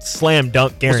like slam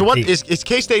dunk guaranteed. So what is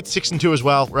K-State 6-2 as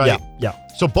well, right? Yeah.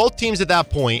 So both teams at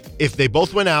that point, if they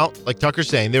both went out, like Tucker's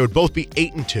saying, they would both be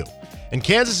 8-2. And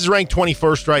Kansas is ranked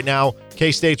 21st right now.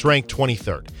 K-State's ranked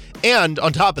 23rd. And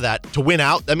on top of that, to win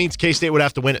out, that means K-State would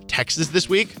have to win at Texas this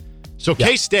week. So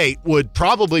K-State would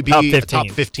probably be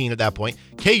top 15 at that point.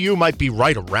 KU might be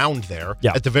right around there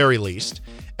at the very least.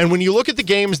 And when you look at the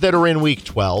games that are in Week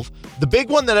 12, the big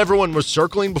one that everyone was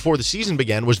circling before the season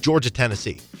began was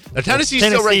Georgia-Tennessee. Now, Tennessee's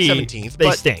still ranked 17th.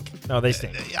 They stink. No, they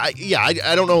stink.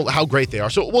 I don't know how great they are.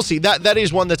 So we'll see. That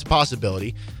is one that's a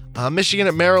possibility. Michigan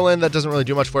at Maryland, that doesn't really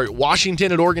do much for you.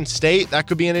 Washington at Oregon State, that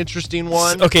could be an interesting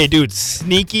one. Okay, dude,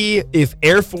 sneaky. If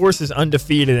Air Force is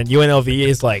undefeated and UNLV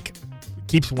is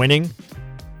keeps winning,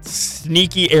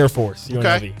 sneaky Air Force, UNLV.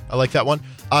 Okay, I like that one.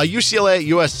 UCLA at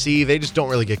USC, they just don't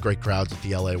really get great crowds at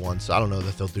the LA one, so I don't know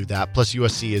that they'll do that. Plus,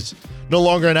 USC is no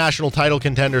longer a national title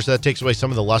contender, so that takes away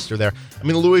some of the luster there. I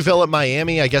mean, Louisville at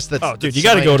Miami, I guess that's... Oh, dude, you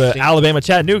got to go to Alabama,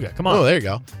 Chattanooga. Come on. Oh, there you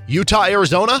go. Utah,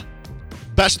 Arizona,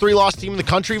 best 3-loss team in the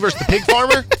country versus the Pig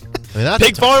Farmer. I mean, that's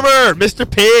Pig Farmer, Mr.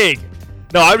 Pig.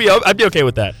 No, I'd be okay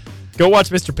with that. Go watch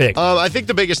Mr. Pig. I think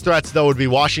the biggest threats, though, would be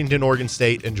Washington, Oregon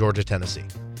State, and Georgia, Tennessee.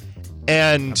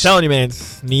 And I'm telling you, man,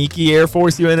 sneaky Air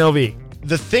Force UNLV.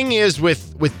 The thing is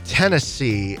with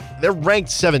Tennessee, they're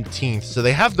ranked 17th, so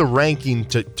they have the ranking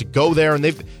to go there, and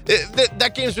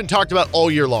that game's been talked about all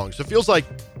year long. So it feels like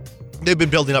they've been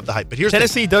building up the hype. But here's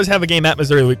Tennessee does have a game at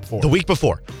Missouri the week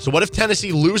before. So what if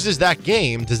Tennessee loses that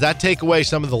game? Does that take away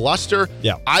some of the luster?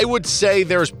 Yeah. I would say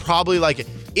there's probably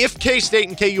if K-State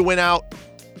and KU win out,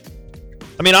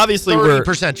 I mean, obviously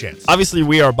 30% chance. Obviously,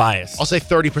 we are biased. I'll say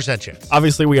 30% chance.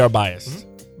 Obviously, we are biased. Mm-hmm.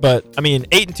 But, I mean,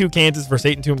 8-2 Kansas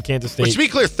versus 8-2 Kansas State. But to be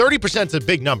clear, 30% is a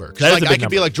big number. Because I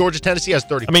could be like Georgia, Tennessee has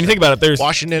 30%. I mean, think about it. There's,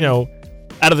 Washington, out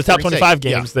of the top 25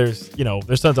 games, there's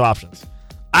tons of options.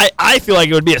 I feel like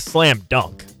it would be a slam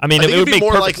dunk. I mean, it would be make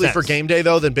more perfect likely sense for game day,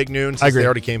 though, than big noon, since they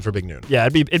already came for big noon. Yeah,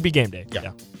 it'd be game day.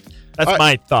 Yeah. That's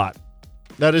my thought.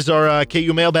 That is our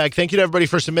KU mailbag. Thank you to everybody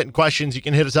for submitting questions. You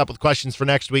can hit us up with questions for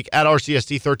next week at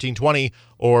RCST1320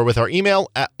 or with our email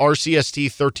at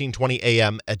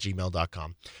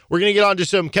rcst1320am@gmail.com. We're going to get on to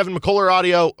some Kevin McCullar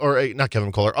audio, or not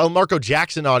Kevin McCullar, Elmarko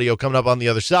Jackson audio coming up on the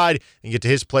other side and get to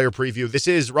his player preview. This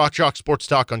is Rock Chalk Sports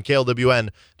Talk on KLWN.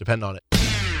 Depend on it.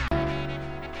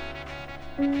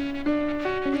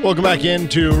 Welcome back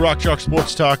into Rock Chalk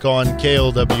Sports Talk on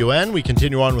KLWN. We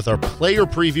continue on with our player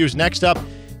previews. Next up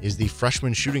is the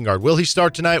freshman shooting guard. Will he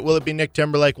start tonight? Will it be Nick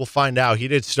Timberlake? We'll find out. He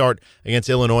did start against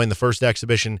Illinois in the first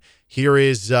exhibition. Here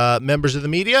is members of the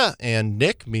media and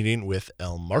Nick meeting with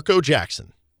Elmarko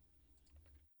Jackson.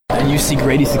 And you see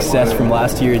Grady's success from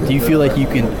last year. Do you feel like you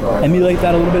can emulate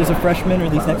that a little bit as a freshman or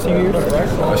these next few years?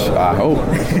 I hope.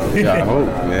 Yeah, I hope.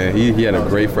 Man, he had a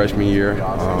great freshman year.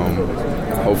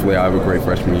 Hopefully I have a great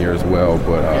freshman year as well.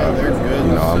 But,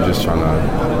 I'm just trying to,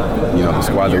 the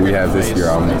squad that we have this year,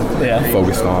 I'm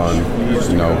focused on,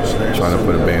 trying to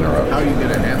put a banner up.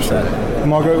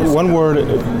 Marco, one word,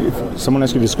 if someone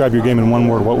asked you to describe your game in one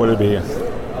word, what would it be?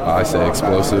 I say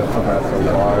explosive.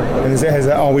 Yeah. And has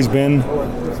that always been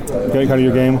kind of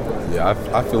your game? Yeah,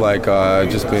 I feel like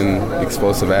I've just been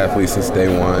explosive athlete since day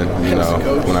one.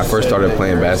 When I first started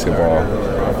playing basketball,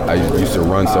 I used to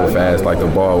run so fast, like the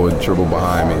ball would dribble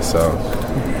behind me. So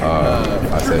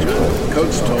I say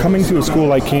explosive. Coming to a school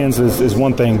like Kansas is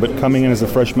one thing, but coming in as a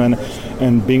freshman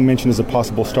and being mentioned as a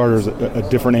possible starter is a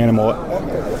different animal.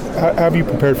 How have you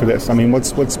prepared for this? I mean,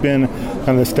 what's been kind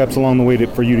of the steps along the way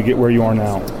for you to get where you are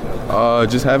now?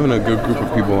 Just having a good group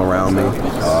of people around me.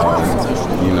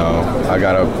 I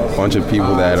got a bunch of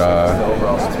people that that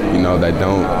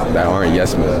aren't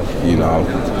yes men.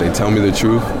 They tell me the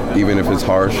truth, even if it's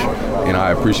harsh, and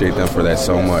I appreciate them for that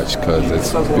so much because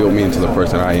it's built me into the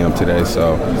person I am today.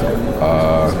 So,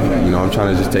 I'm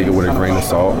trying to just take it with a grain of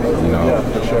salt.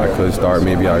 I could start,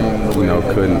 maybe I,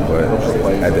 couldn't, but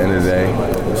at the end of the day,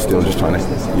 still just trying to,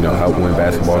 help win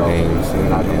basketball games and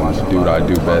do what I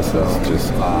do best is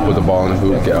just put the ball in the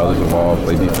hoop, get others involved,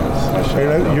 play defense.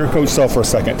 Hey, you're Coach Self for a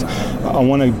second. I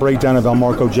want to break down of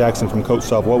Elmarko Jackson from Coach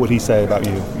Self. What would he say about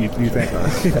you? You think?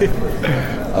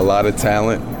 A lot of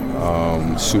talent,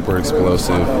 super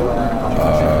explosive,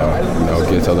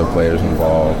 gets other players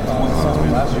involved,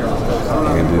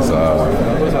 and is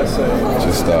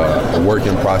just a work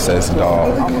in process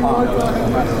dog.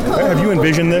 Have you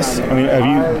envisioned this? I mean,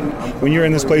 when you're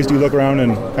in this place, do you look around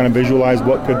and kind of visualize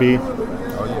what could be?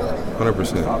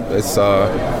 100%. It's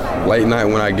late night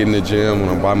when I get in the gym, when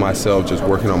I'm by myself, just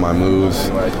working on my moves.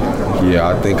 Yeah,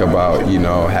 I think about,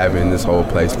 having this whole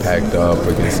place packed up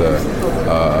against a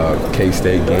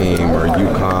K-State game or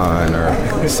UConn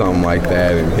or something like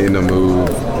that and hitting a move,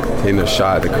 hitting a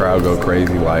shot, the crowd go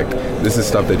crazy. Like, this is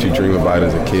stuff that you dream about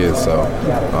as a kid. So,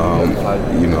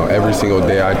 every single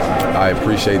day I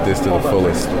appreciate this to the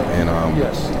fullest. And,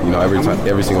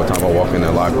 every single time I walk in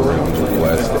that locker room, I'm just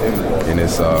blessed. And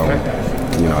it's,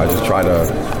 I just try to,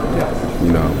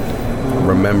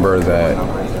 remember that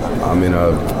I'm in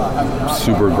a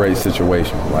super great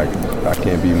situation. Like, I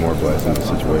can't be more blessed in this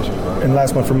situation. And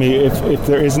last one for me, if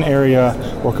there is an area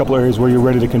or a couple areas where you're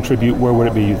ready to contribute, where would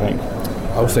it be, you think?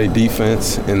 I would say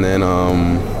defense, and then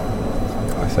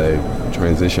I say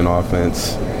transition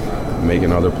offense,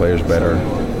 making other players better.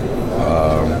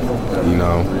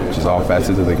 Just all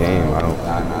facets of the game.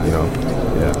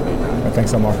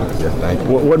 Thanks, Elmarko. Yeah, thank you.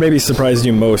 What maybe surprised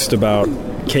you most about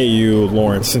KU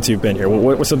Lawrence since you've been here?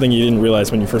 What was something you didn't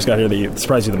realize when you first got here that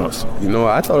surprised you the most?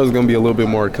 I thought it was going to be a little bit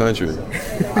more country.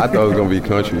 I thought it was going to be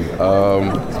country.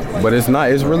 But it's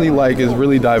not. It's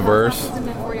really diverse.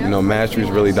 Mastery's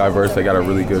really diverse. They got a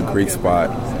really good Greek spot,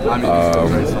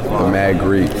 the Mad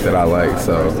Greek that I like.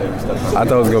 So I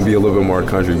thought it was going to be a little bit more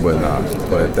country, but nah.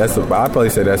 But I'd probably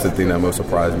say that's the thing that most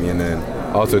surprised me. And then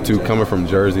also, too, coming from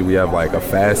Jersey, we have like a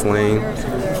fast lane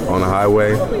on the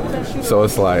highway. So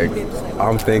it's like,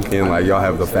 I'm thinking like y'all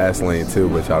have the fast lane too,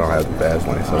 but y'all don't have the fast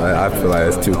lane. So I feel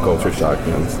like that's two culture shock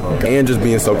things. And just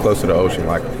being so close to the ocean,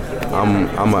 like I'm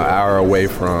an hour away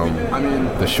from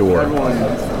the shore,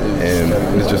 and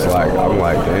it's just like I'm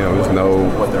like, damn, there's no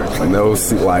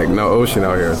ocean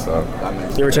out here. So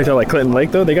you ever checked out like Clinton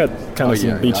Lake though? They got kind of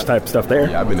some beach type stuff there.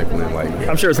 Yeah, I've been to Clinton Lake.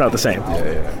 I'm sure it's not the same.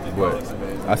 Yeah, but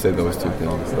I said those two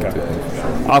things.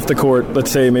 Off the court,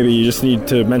 let's say maybe you just need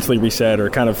to mentally reset or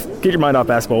kind of get your mind off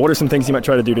basketball. What are some things you might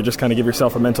try to do to just kind of give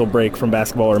yourself a mental break from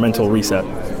basketball or a mental reset?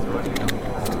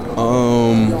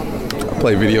 I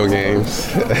play video games.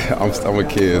 I'm a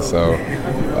kid, so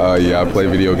I play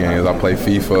video games. I play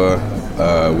FIFA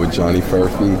with Johnny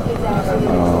Furphy.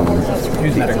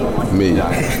 Who's better? Me.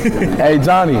 Hey,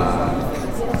 Johnny.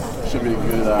 Should be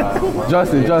good.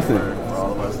 Justin.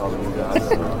 All of us, all the new guys.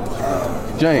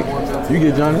 Jank, you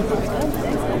get Johnny?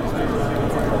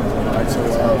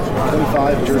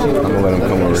 25 jersey. I'm going to let him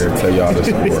come over here and tell y'all this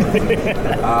score.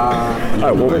 All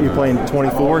right, what are you playing,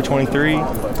 24, 23?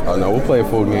 Oh, no, we'll play a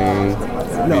full game.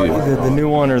 No, the new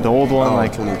one or the old one?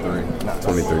 23.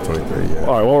 23, yeah.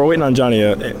 All right, well, we're waiting on Johnny.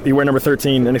 You wear number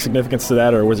 13. Any significance to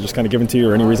that, or was it just kind of given to you,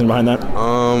 or any reason behind that?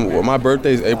 Well, my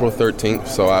birthday is April 13th,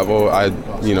 so I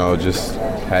just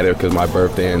had it because my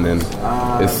birthday, and then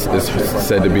it's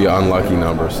said to be an unlucky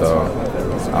number, so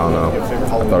I don't know.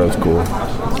 I thought it was cool.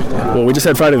 Well, we just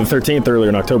had Friday the 13th earlier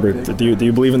in October. Do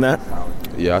you believe in that?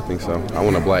 Yeah, I think so. I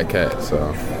want a black cat, so.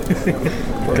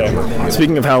 Okay.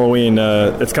 Speaking of Halloween,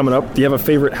 it's coming up. Do you have a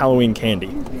favorite Halloween candy?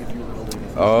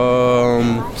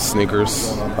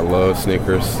 Snickers. I love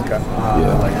Snickers. Okay.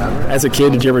 Yeah. As a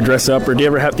kid, did you ever dress up, or do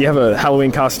you have a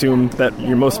Halloween costume that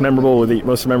you're most memorable with, the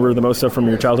most of from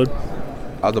your childhood?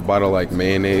 I was a bottle of like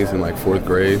mayonnaise in like 4th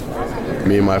grade.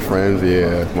 Me and my friends,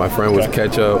 yeah. My friend was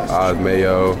ketchup, I was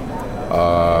mayo.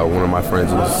 One of my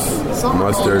friends was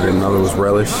mustard, and another was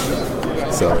relish.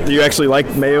 So. Do you actually like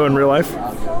mayo in real life?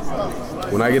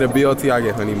 When I get a BLT, I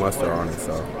get honey mustard on it.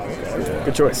 So. Yeah.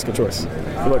 Good choice. Good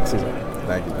luck, Caesar.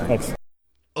 Thank you. Thanks.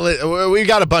 We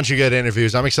got a bunch of good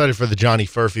interviews. I'm excited for the Johnny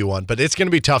Furphy one, but it's going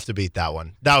to be tough to beat that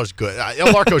one. That was good.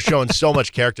 Elmarko's showing so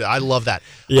much character. I love that.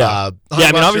 Yeah.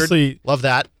 I mean, obviously. Love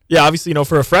that. Yeah, obviously,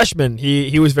 for a freshman,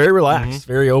 he was very relaxed,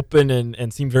 very open,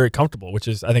 and seemed very comfortable, which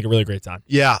is, I think, a really great sign.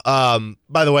 Yeah.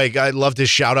 By the way, I loved his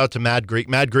shout-out to Mad Greek.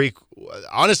 Mad Greek,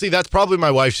 honestly, that's probably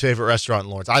my wife's favorite restaurant in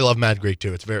Lawrence. I love Mad Greek,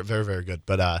 too. It's very, very, very good.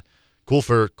 But cool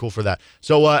for that.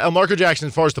 So, Elmarko Jackson,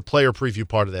 as far as the player preview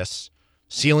part of this,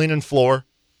 ceiling and floor,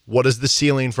 what does the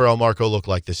ceiling for Elmarko look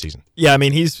like this season? Yeah, I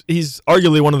mean, he's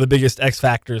arguably one of the biggest X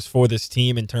factors for this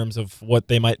team in terms of what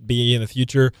they might be in the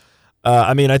future.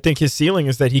 I mean, I think his ceiling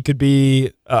is that he could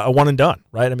be a one and done,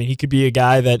 right? I mean, he could be a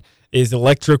guy that is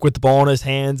electric with the ball in his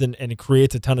hands and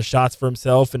creates a ton of shots for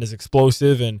himself and is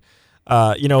explosive. And,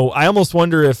 I almost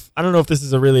wonder I don't know if this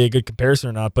is a good comparison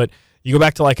or not, but you go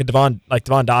back to like Devon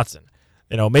Dotson.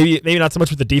 Maybe not so much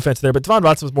with the defense there, but Devon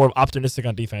Dotson was more optimistic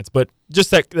on defense. But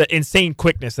just that insane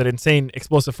quickness, that insane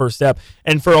explosive first step.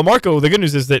 And for Elmarko, the good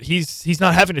news is that he's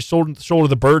not having to shoulder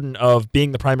the burden of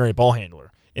being the primary ball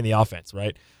handler in the offense,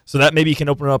 right? So that maybe can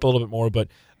open it up a little bit more. But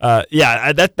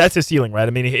that's his ceiling, right?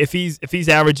 I mean, if he's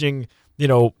averaging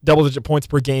double-digit points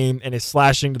per game and is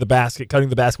slashing to the basket, cutting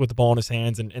the basket with the ball in his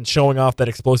hands, and showing off that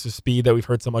explosive speed that we've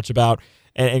heard so much about,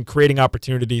 and creating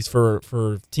opportunities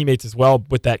for teammates as well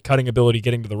with that cutting ability,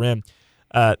 getting to the rim.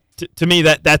 To me,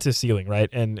 that's his ceiling, right?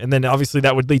 And then obviously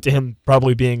that would lead to him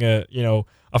probably being a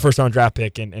first-round draft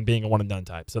pick and being a one-and-done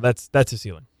type. So that's his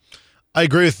ceiling. I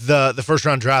agree with the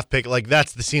first-round draft pick. Like,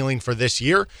 that's the ceiling for this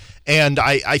year. And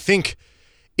I think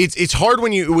it's hard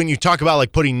when you talk about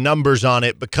like putting numbers on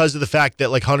it because of the fact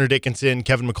that like Hunter Dickinson,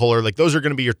 Kevin McCullar, like those are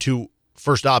going to be your two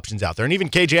first options out there. And even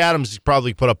KJ Adams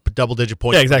probably put up double-digit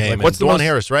points per game. Like, what's the Dwan most,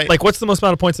 Harris, right? Like, what's the most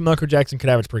amount of points that Elmarko Jackson could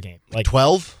average per game? Like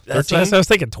 12? 13? That's what I was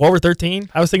thinking, 12 or 13?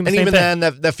 I was thinking the same thing. And even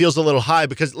then, that feels a little high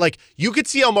because, like, you could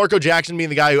see Elmarko Jackson being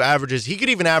the guy who averages, he could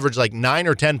even average, like, 9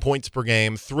 or 10 points per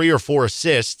game, 3 or 4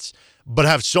 assists, but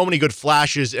have so many good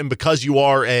flashes, and because you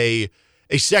are a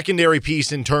secondary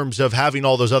piece in terms of having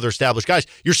all those other established guys,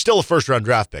 you're still a first-round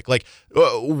draft pick. Like,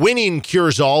 winning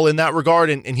cures all in that regard,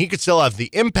 and he could still have the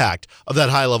impact of that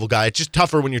high-level guy. It's just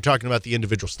tougher when you're talking about the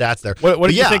individual stats there. What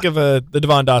do you think of the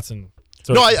Devon Dotson?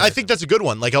 I think that's a good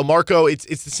one. Like, Elmarko,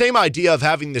 it's the same idea of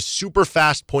having this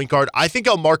super-fast point guard. I think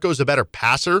Elmarko's a better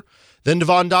passer than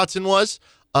Devon Dotson was.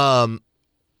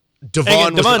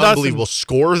 Devon was an unbelievable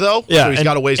scorer, though. Yeah, so he's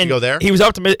got a ways to go there. He was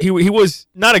he was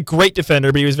not a great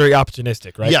defender, but he was very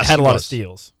opportunistic, right? Yes, had a lot of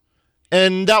steals.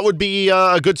 And that would be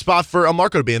a good spot for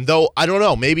Elmarko to be in. Though, I don't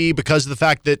know, maybe because of the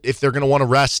fact that if they're going to want to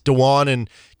rest DeJuan and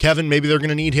Kevin, maybe they're going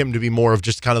to need him to be more of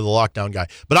just kind of the lockdown guy.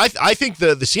 But I think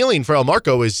the ceiling for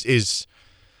Elmarko is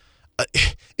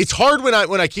it's hard when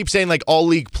I keep saying like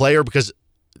all-league player because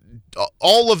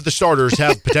all of the starters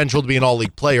have potential to be an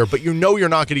all-league player, but you're not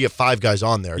going to get 5 guys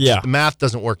on there. Yeah. The math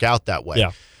doesn't work out that way.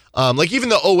 Yeah. Like even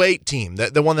the 08 team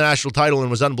that won the national title and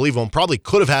was unbelievable and probably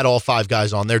could have had all 5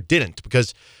 guys on there, didn't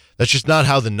because that's just not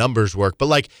how the numbers work. But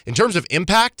like in terms of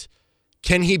impact,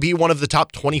 can he be one of the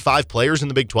top 25 players in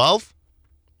the Big 12?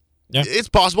 Yeah. It's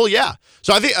possible, yeah.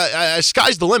 So I think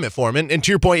sky's the limit for him. And to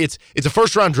your point, it's a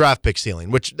first-round draft pick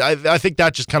ceiling, which I think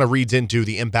that just kind of reads into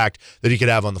the impact that he could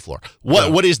have on the floor.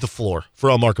 What is the floor for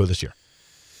Elmarko this year?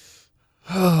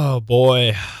 Oh,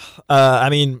 boy. I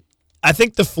mean, I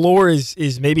think the floor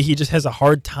is maybe he just has a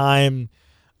hard time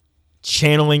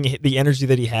channeling the energy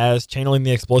that he has, channeling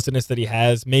the explosiveness that he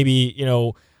has. Maybe,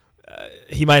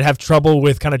 he might have trouble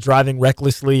with kind of driving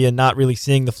recklessly and not really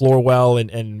seeing the floor well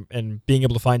and being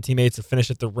able to find teammates to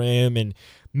finish at the rim. And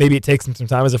maybe it takes him some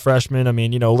time as a freshman. I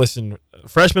mean, listen,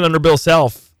 freshman under Bill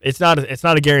Self, it's not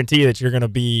a guarantee that you're going to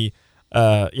be,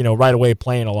 right away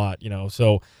playing a lot,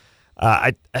 So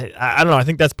I don't know. I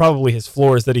think that's probably his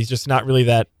floor, is that he's just not really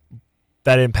that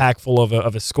impactful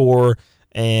of a scorer,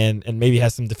 and maybe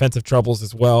has some defensive troubles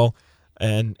as well,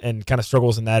 and kind of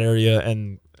struggles in that area.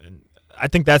 And I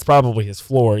think that's probably his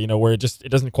floor, where it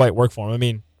doesn't quite work for him. I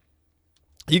mean,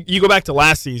 you go back to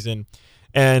last season,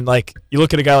 and like you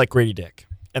look at a guy like Grady Dick,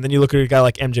 and then you look at a guy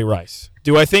like MJ Rice.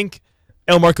 Do I think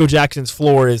Elmarko Jackson's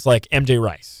floor is like MJ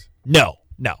Rice? No.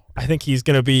 I think he's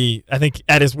going to be,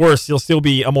 at his worst, he'll still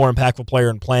be a more impactful player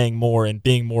and playing more and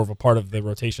being more of a part of the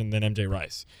rotation than MJ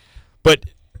Rice. But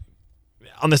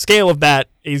on the scale of that,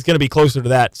 he's going to be closer to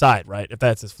that side, right, if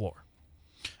that's his floor.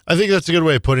 I think that's a good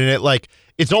way of putting it. Like,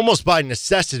 it's almost by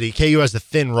necessity. KU has a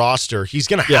thin roster. He's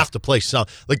going to have to play some.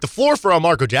 Like, the floor for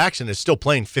Elmarko Jackson is still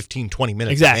playing 15, 20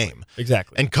 minutes a game.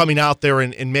 Exactly. And coming out there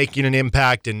and making an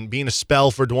impact and being a spell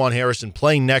for DeJuan Harris and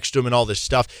playing next to him and all this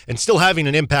stuff and still having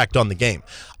an impact on the game.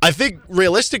 I think,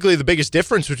 realistically, the biggest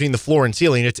difference between the floor and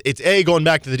ceiling, it's A, going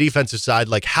back to the defensive side,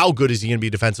 like how good is he going to be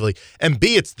defensively, and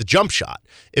B, it's the jump shot.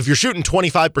 If you're shooting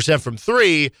 25% from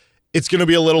three, it's going to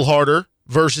be a little harder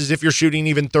versus if you're shooting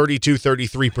even 32,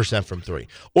 33% from three.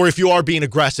 Or if you are being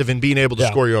aggressive and being able to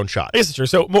score your own shot. I guess it's true.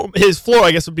 So his floor,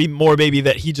 I guess, would be more maybe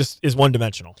that he just is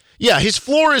one-dimensional. Yeah, his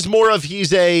floor is more of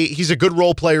he's a good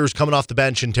role player who's coming off the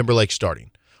bench and Timberlake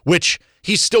starting, which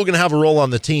he's still going to have a role on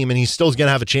the team and he's still going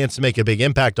to have a chance to make a big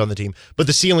impact on the team. But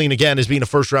the ceiling, again, is being a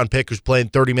first-round pick who's playing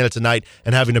 30 minutes a night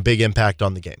and having a big impact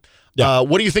on the game. Yeah.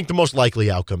 What do you think the most likely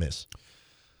outcome is?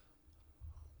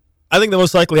 I think the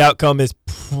most likely outcome is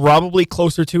probably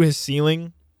closer to his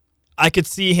ceiling. I could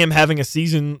see him having a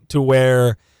season to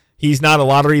where he's not a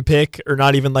lottery pick or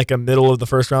not even like a middle of the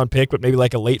first round pick, but maybe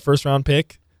like a late first round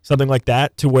pick, something like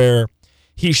that, to where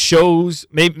he shows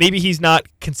maybe he's not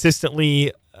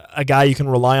consistently a guy you can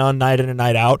rely on night in and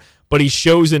night out, but he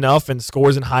shows enough and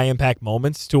scores in high impact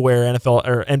moments to where NFL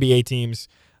or NBA teams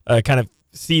kind of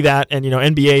see that. And,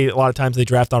 NBA, a lot of times they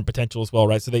draft on potential as well,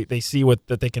 right? So they see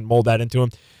that they can mold that into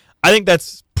him. I think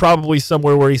that's probably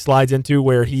somewhere where he slides into,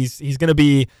 where he's going to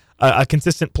be a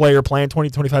consistent player playing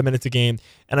 20, 25 minutes a game.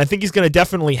 And I think he's going to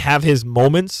definitely have his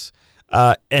moments.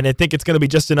 And I think it's going to be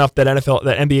just enough that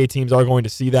NBA teams are going to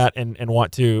see that and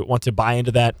want to buy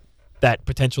into that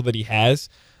potential that he has.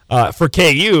 For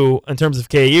KU, in terms of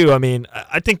KU, I mean,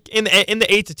 I think in the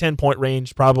 8 to 10 point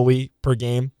range probably per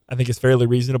game, I think is fairly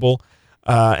reasonable.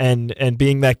 And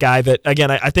being that guy that, again,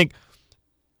 I think,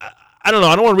 I don't know.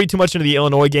 I don't want to read too much into the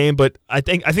Illinois game, but I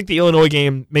think the Illinois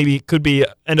game maybe could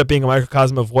end up being a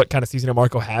microcosm of what kind of season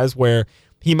Elmarko has, where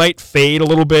he might fade a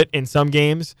little bit in some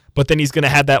games, but then he's going to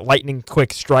have that lightning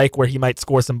quick strike where he might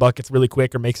score some buckets really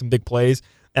quick or make some big plays.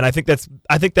 And I think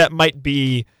that might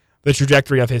be the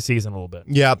trajectory of his season a little bit.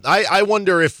 Yeah, I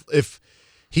wonder if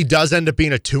he does end up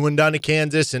being a 2-and-done at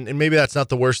Kansas, and maybe that's not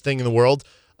the worst thing in the world.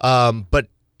 But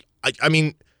I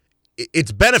mean,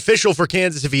 it's beneficial for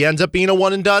Kansas if he ends up being a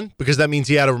 1-and-done, because that means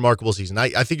he had a remarkable season. I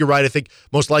think you're right. I think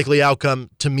most likely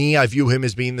outcome, to me, I view him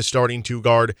as being the starting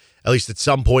 2-guard, at least at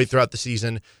some point throughout the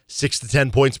season, 6 to 10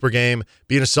 points per game,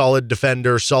 being a solid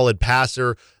defender, solid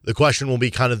passer. The question will be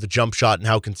kind of the jump shot and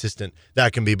how consistent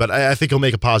that can be. But I think he'll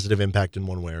make a positive impact in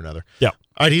one way or another. Yeah.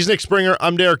 All right, he's Nick Springer.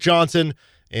 I'm Derek Johnson.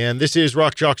 And this is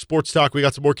Rock Chalk Sports Talk. We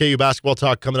got some more KU basketball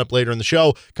talk coming up later in the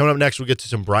show. Coming up next, we'll get to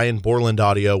some Brian Borland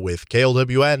audio with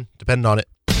KLWN. Depending on it.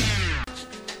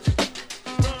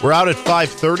 We're out at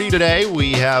 5:30 today.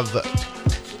 We have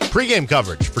pregame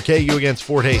coverage for KU against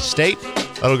Fort Hays State.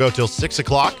 That'll go till 6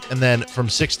 o'clock. And then from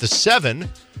 6 to 7,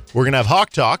 we're going to have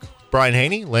Hawk Talk. Brian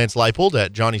Haney, Lance Leipold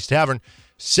at Johnny's Tavern.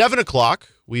 7 o'clock,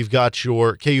 we've got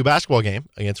your KU basketball game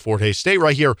against Fort Hays State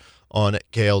right here on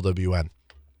KLWN.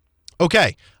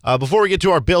 Okay, before we get to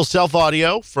our Bill Self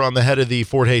audio from ahead of the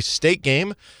Fort Hays State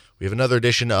game, we have another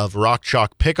edition of Rock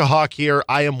Chalk Pick-a-Hawk here.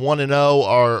 I am 1-0.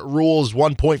 Our rule is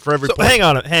 1 point for every point. Hang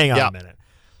on a minute.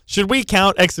 Should we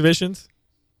count exhibitions?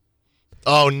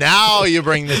 Oh, now you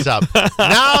bring this up.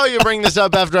 Now you bring this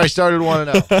up after I started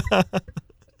 1-0.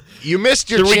 You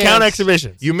missed your chance. Should we count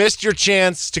exhibitions? You missed your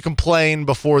chance to complain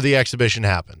before the exhibition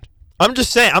happened. I'm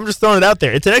just saying. I'm just throwing it out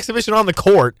there. It's an exhibition on the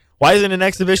court. Why isn't it an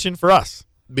exhibition for us?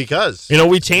 Because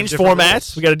we changed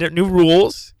formats. We got new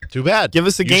rules. Too bad. Give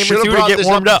us a game or two to brought get this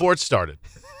warmed up before it started.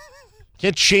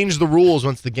 Can't change the rules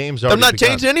once the game's already I'm not begun.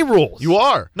 changing any rules. You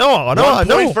are. No. 1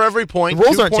 point for every point. The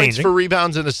rules 2 aren't points changing. for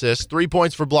rebounds and assists. 3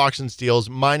 points for blocks and steals.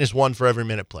 -1 for every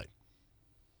minute played.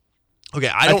 Okay,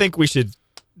 I think we should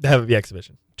have the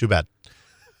exhibition. Too bad.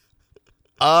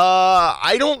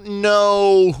 I don't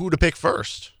know who to pick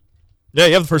first. Yeah,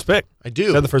 you have the first pick. I do.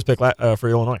 You have the first pick for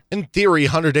Illinois. In theory,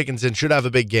 Hunter Dickinson should have a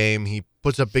big game. He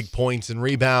puts up big points and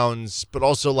rebounds, but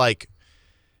also,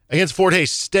 against Fort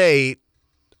Hays State,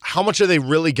 how much are they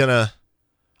really going to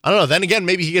 – I don't know. Then again,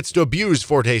 maybe he gets to abuse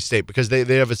Forte State because they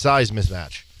have a size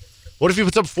mismatch. What if he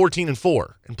puts up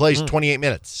 14-4 and plays 28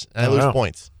 minutes and I lose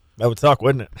points? That would suck,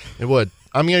 wouldn't it? It would.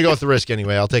 I'm going to go with the risk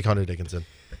anyway. I'll take Hunter Dickinson.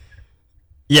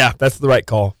 Yeah, that's the right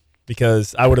call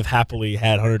because I would have happily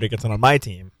had Hunter Dickinson on my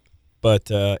team. But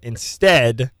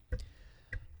instead,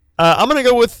 I'm going to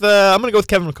go with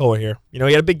Kevin McCullar here. You know,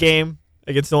 he had a big game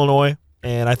against Illinois,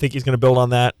 and I think he's going to build on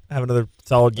that, have another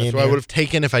solid game. That's what I would have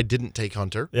taken if I didn't take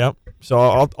Hunter. Yep. So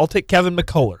I'll take Kevin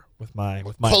McCullar with my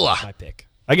pick.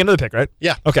 I get another pick, right?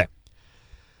 Yeah. Okay.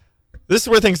 This is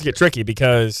where things get tricky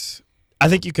because I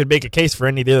think you could make a case for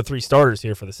any of the other 3 starters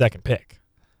here for the second pick.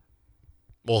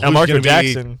 Well, Elmarko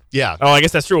Jackson. Yeah. Oh, I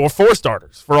guess that's true. Or 4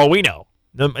 starters for all we know.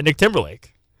 Nick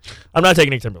Timberlake. I'm not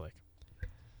taking Nick Timberlake.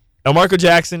 Elmarko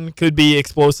Jackson could be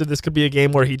explosive. This could be a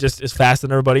game where he just is faster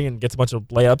than everybody and gets a bunch of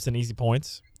layups and easy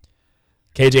points.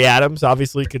 KJ Adams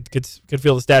obviously could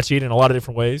fill the stat sheet in a lot of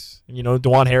different ways. And, you know,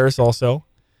 DeJuan Harris also.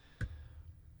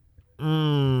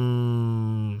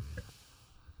 I'm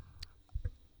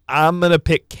gonna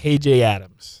pick KJ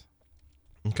Adams.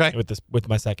 Okay. With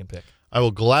my second pick. I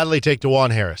will gladly take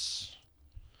DeJuan Harris.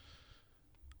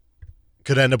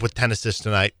 Could end up with 10 assists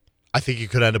tonight. I think he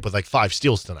could end up with like 5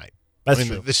 steals tonight. That's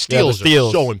true. The steals are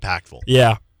so impactful.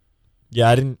 Yeah. Yeah,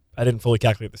 I didn't fully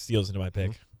calculate the steals into my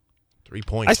pick. 3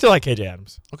 points. I still like KJ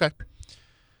Adams. Okay.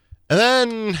 And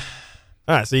then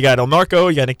all right, so you got Elmarko,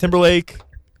 you got Nick Timberlake,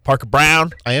 Parker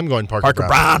Brown. I am going Parker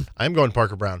Brown. I am going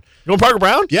Parker Brown. You going Parker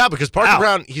Brown? Yeah, because Parker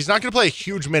Brown, he's not going to play a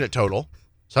huge minute total,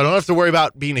 so I don't have to worry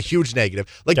about being a huge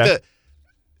negative. Like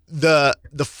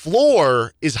the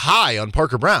floor is high on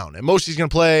Parker Brown, and most he's going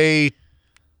to play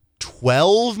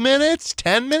 12 minutes,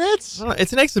 10 minutes.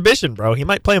 It's an exhibition, bro. He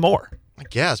might play more. I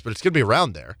guess, but it's going to be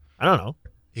around there. I don't know.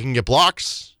 He can get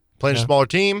blocks, playing a smaller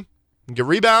team, can get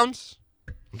rebounds.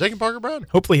 I'm taking Parker Brown.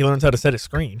 Hopefully he learns how to set a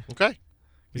screen. Okay.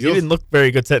 Because he didn't look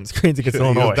very good setting screens against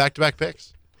Illinois. Back-to-back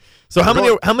picks. So how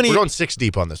many? We're going 6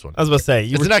 deep on this one. I was about to say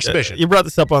it's an exhibition. You brought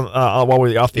this up on while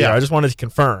we were off the air. I just wanted to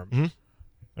confirm.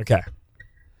 Mm-hmm. Okay.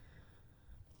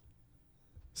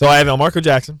 So I have Elmarko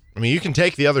Jackson. I mean, you can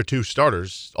take the other 2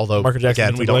 starters, although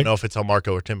again, we don't know if it's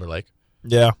Elmarko or Timberlake.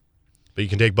 Yeah. But you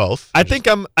can take both. I think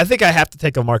I have to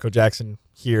take Elmarko Jackson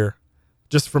here,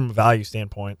 just from a value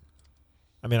standpoint.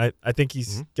 I mean, I think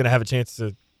he's going to have a chance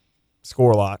to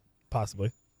score a lot,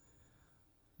 possibly.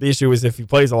 The issue is if he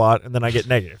plays a lot, and then I get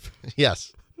negative.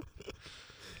 Yes.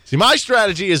 See, my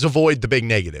strategy is avoid the big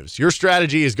negatives. Your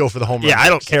strategy is go for the home run. Yeah, I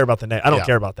don't care about the I don't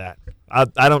care about that.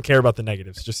 I don't care about the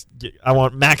negatives. I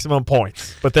want maximum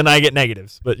points, but then I get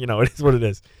negatives. But you know, it is what it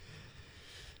is.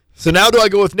 So now, do I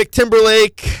go with Nick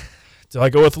Timberlake? Do I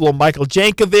go with a little Michael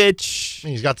Jankovic? I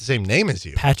mean, he's got the same name as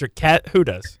you. Patrick Cat. Who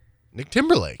does? Nick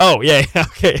Timberlake. Oh yeah.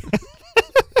 Okay.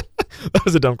 That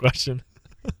was a dumb question.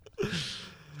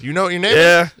 Do you know what your name is?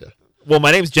 Yeah. Well,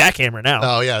 my name's Jackhammer now.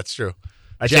 Oh yeah, that's true.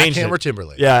 I changed Jackhammer it.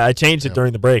 Timberlake. Yeah, I changed it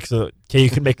during the break so you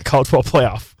can make a college football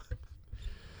playoff.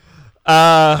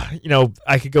 You know,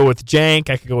 I could go with Jank.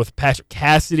 I could go with Patrick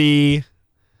Cassidy.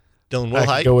 Dylan Wilhite.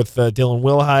 I could go with Dylan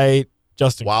Wilhite.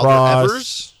 Justin Wilder Cross.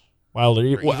 Evers. Wilder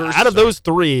Evers. Out of those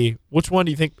 3, which one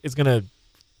do you think is going to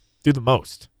do the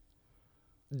most?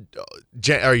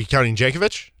 Are you counting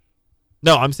Jankovic?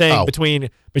 No, I'm saying between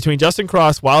Justin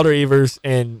Cross, Wilder Evers,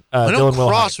 and Dylan Wilhite.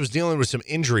 Cross was dealing with some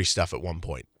injury stuff at one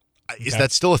point. Is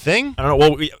that still a thing? I don't know.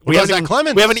 Well,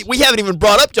 we haven't even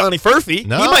brought up Johnny Furphy.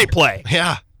 No. He might play.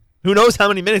 Yeah. Who knows how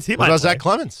many minutes he might play. What about Zach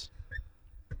Clemens?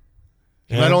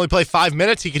 He might only play 5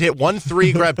 minutes. He could hit 1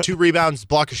 3, grab 2 rebounds,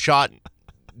 block a shot,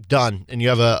 done, and you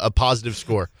have a positive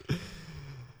score.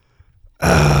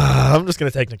 I'm just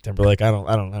gonna take Nick Timberlake. I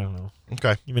don't know.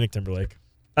 Okay. Give me Nick Timberlake.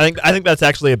 I think that's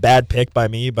actually a bad pick by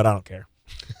me, but I don't care.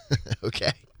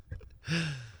 Okay.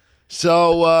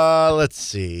 So let's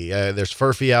see. There's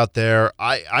Furphy out there.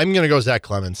 I'm going to go Zach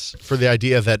Clemens for the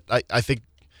idea that I think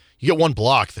you get 1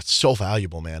 block. That's so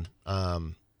valuable, man.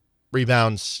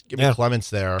 Rebounds. Give me Clemens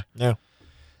there. Yeah.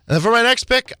 And then for my next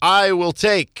pick, I will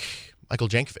take Michael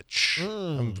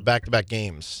Jankovic. Back-to-back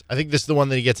games. I think this is the one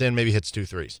that he gets in, maybe hits 2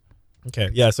 threes. Okay.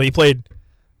 Yeah. So he played.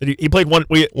 He played one.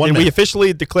 We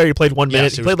officially declared he played 1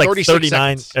 minute. So he played like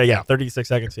 39. 36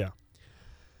 seconds. Yeah.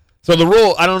 So the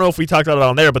rule, I don't know if we talked about it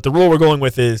on there, but the rule we're going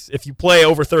with is if you play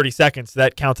over 30 seconds,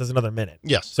 that counts as another minute.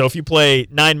 Yes. So if you play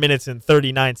 9 minutes and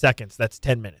 39 seconds, that's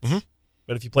 10 minutes. Mm-hmm.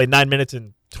 But if you play 9 minutes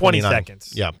and 20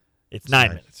 seconds, it's 9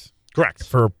 minutes. Correct.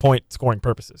 For point scoring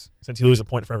purposes, since you lose a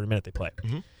point for every minute they play.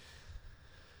 Mm-hmm.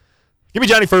 Give me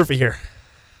Johnny Furphy here.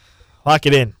 Lock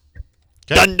it in.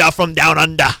 Okay. Dunda from down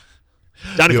under.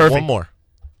 Johnny You Furphy. have one more.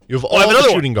 You have all the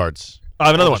shooting guards. I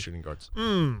have another one. Shooting guards.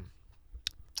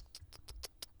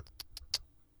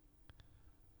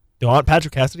 Do I want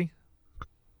Patrick Cassidy?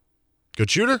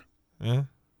 Good shooter. Yeah.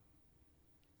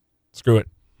 Screw it.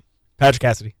 Patrick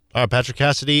Cassidy. All right, Patrick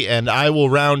Cassidy, and I will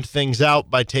round things out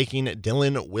by taking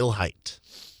Dylan Wilhite.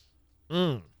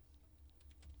 All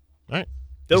right.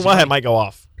 Dylan Wilhite might go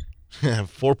off.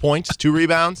 4 points, 2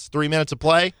 rebounds, 3 minutes of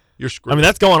play. You're screwed. I mean,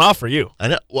 that's going off for you. I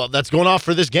know. Well, that's going off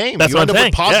for this game. That's you what end I'm up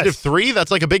saying. with positive Yes. 3.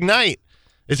 That's like a big night.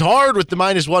 It's hard with the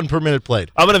 -1 per minute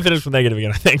played. I'm going to finish with negative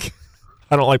again, I think.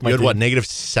 I don't like my You had team. what,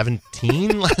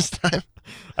 -17 last time?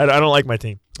 I don't like my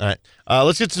team. All right.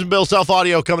 Let's get to some Bill Self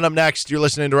audio coming up next. You're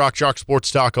listening to Rock Chalk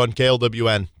Sports Talk on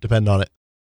KLWN. Depend on it.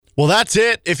 Well, that's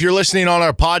it. If you're listening on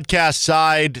our podcast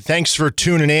side, thanks for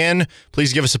tuning in.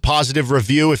 Please give us a positive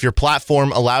review if your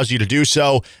platform allows you to do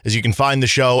so, as you can find the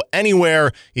show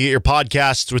anywhere you get your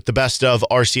podcasts with the Best of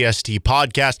RCST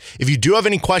podcast. If you do have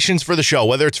any questions for the show,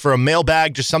 whether it's for a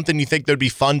mailbag, just something you think that would be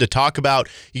fun to talk about,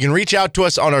 you can reach out to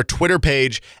us on our Twitter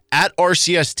page at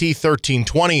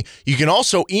RCST1320. You can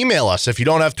also email us if you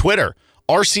don't have Twitter.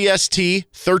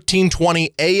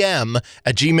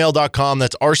 RCST1320am@gmail.com.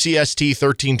 That's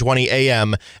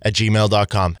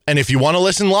RCST1320am@gmail.com. And if you want to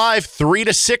listen live, 3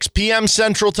 to 6 p.m.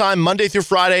 Central Time, Monday through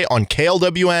Friday on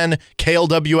KLWN,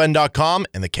 KLWN.com,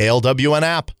 and the KLWN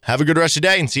app. Have a good rest of the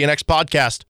day and see you next podcast.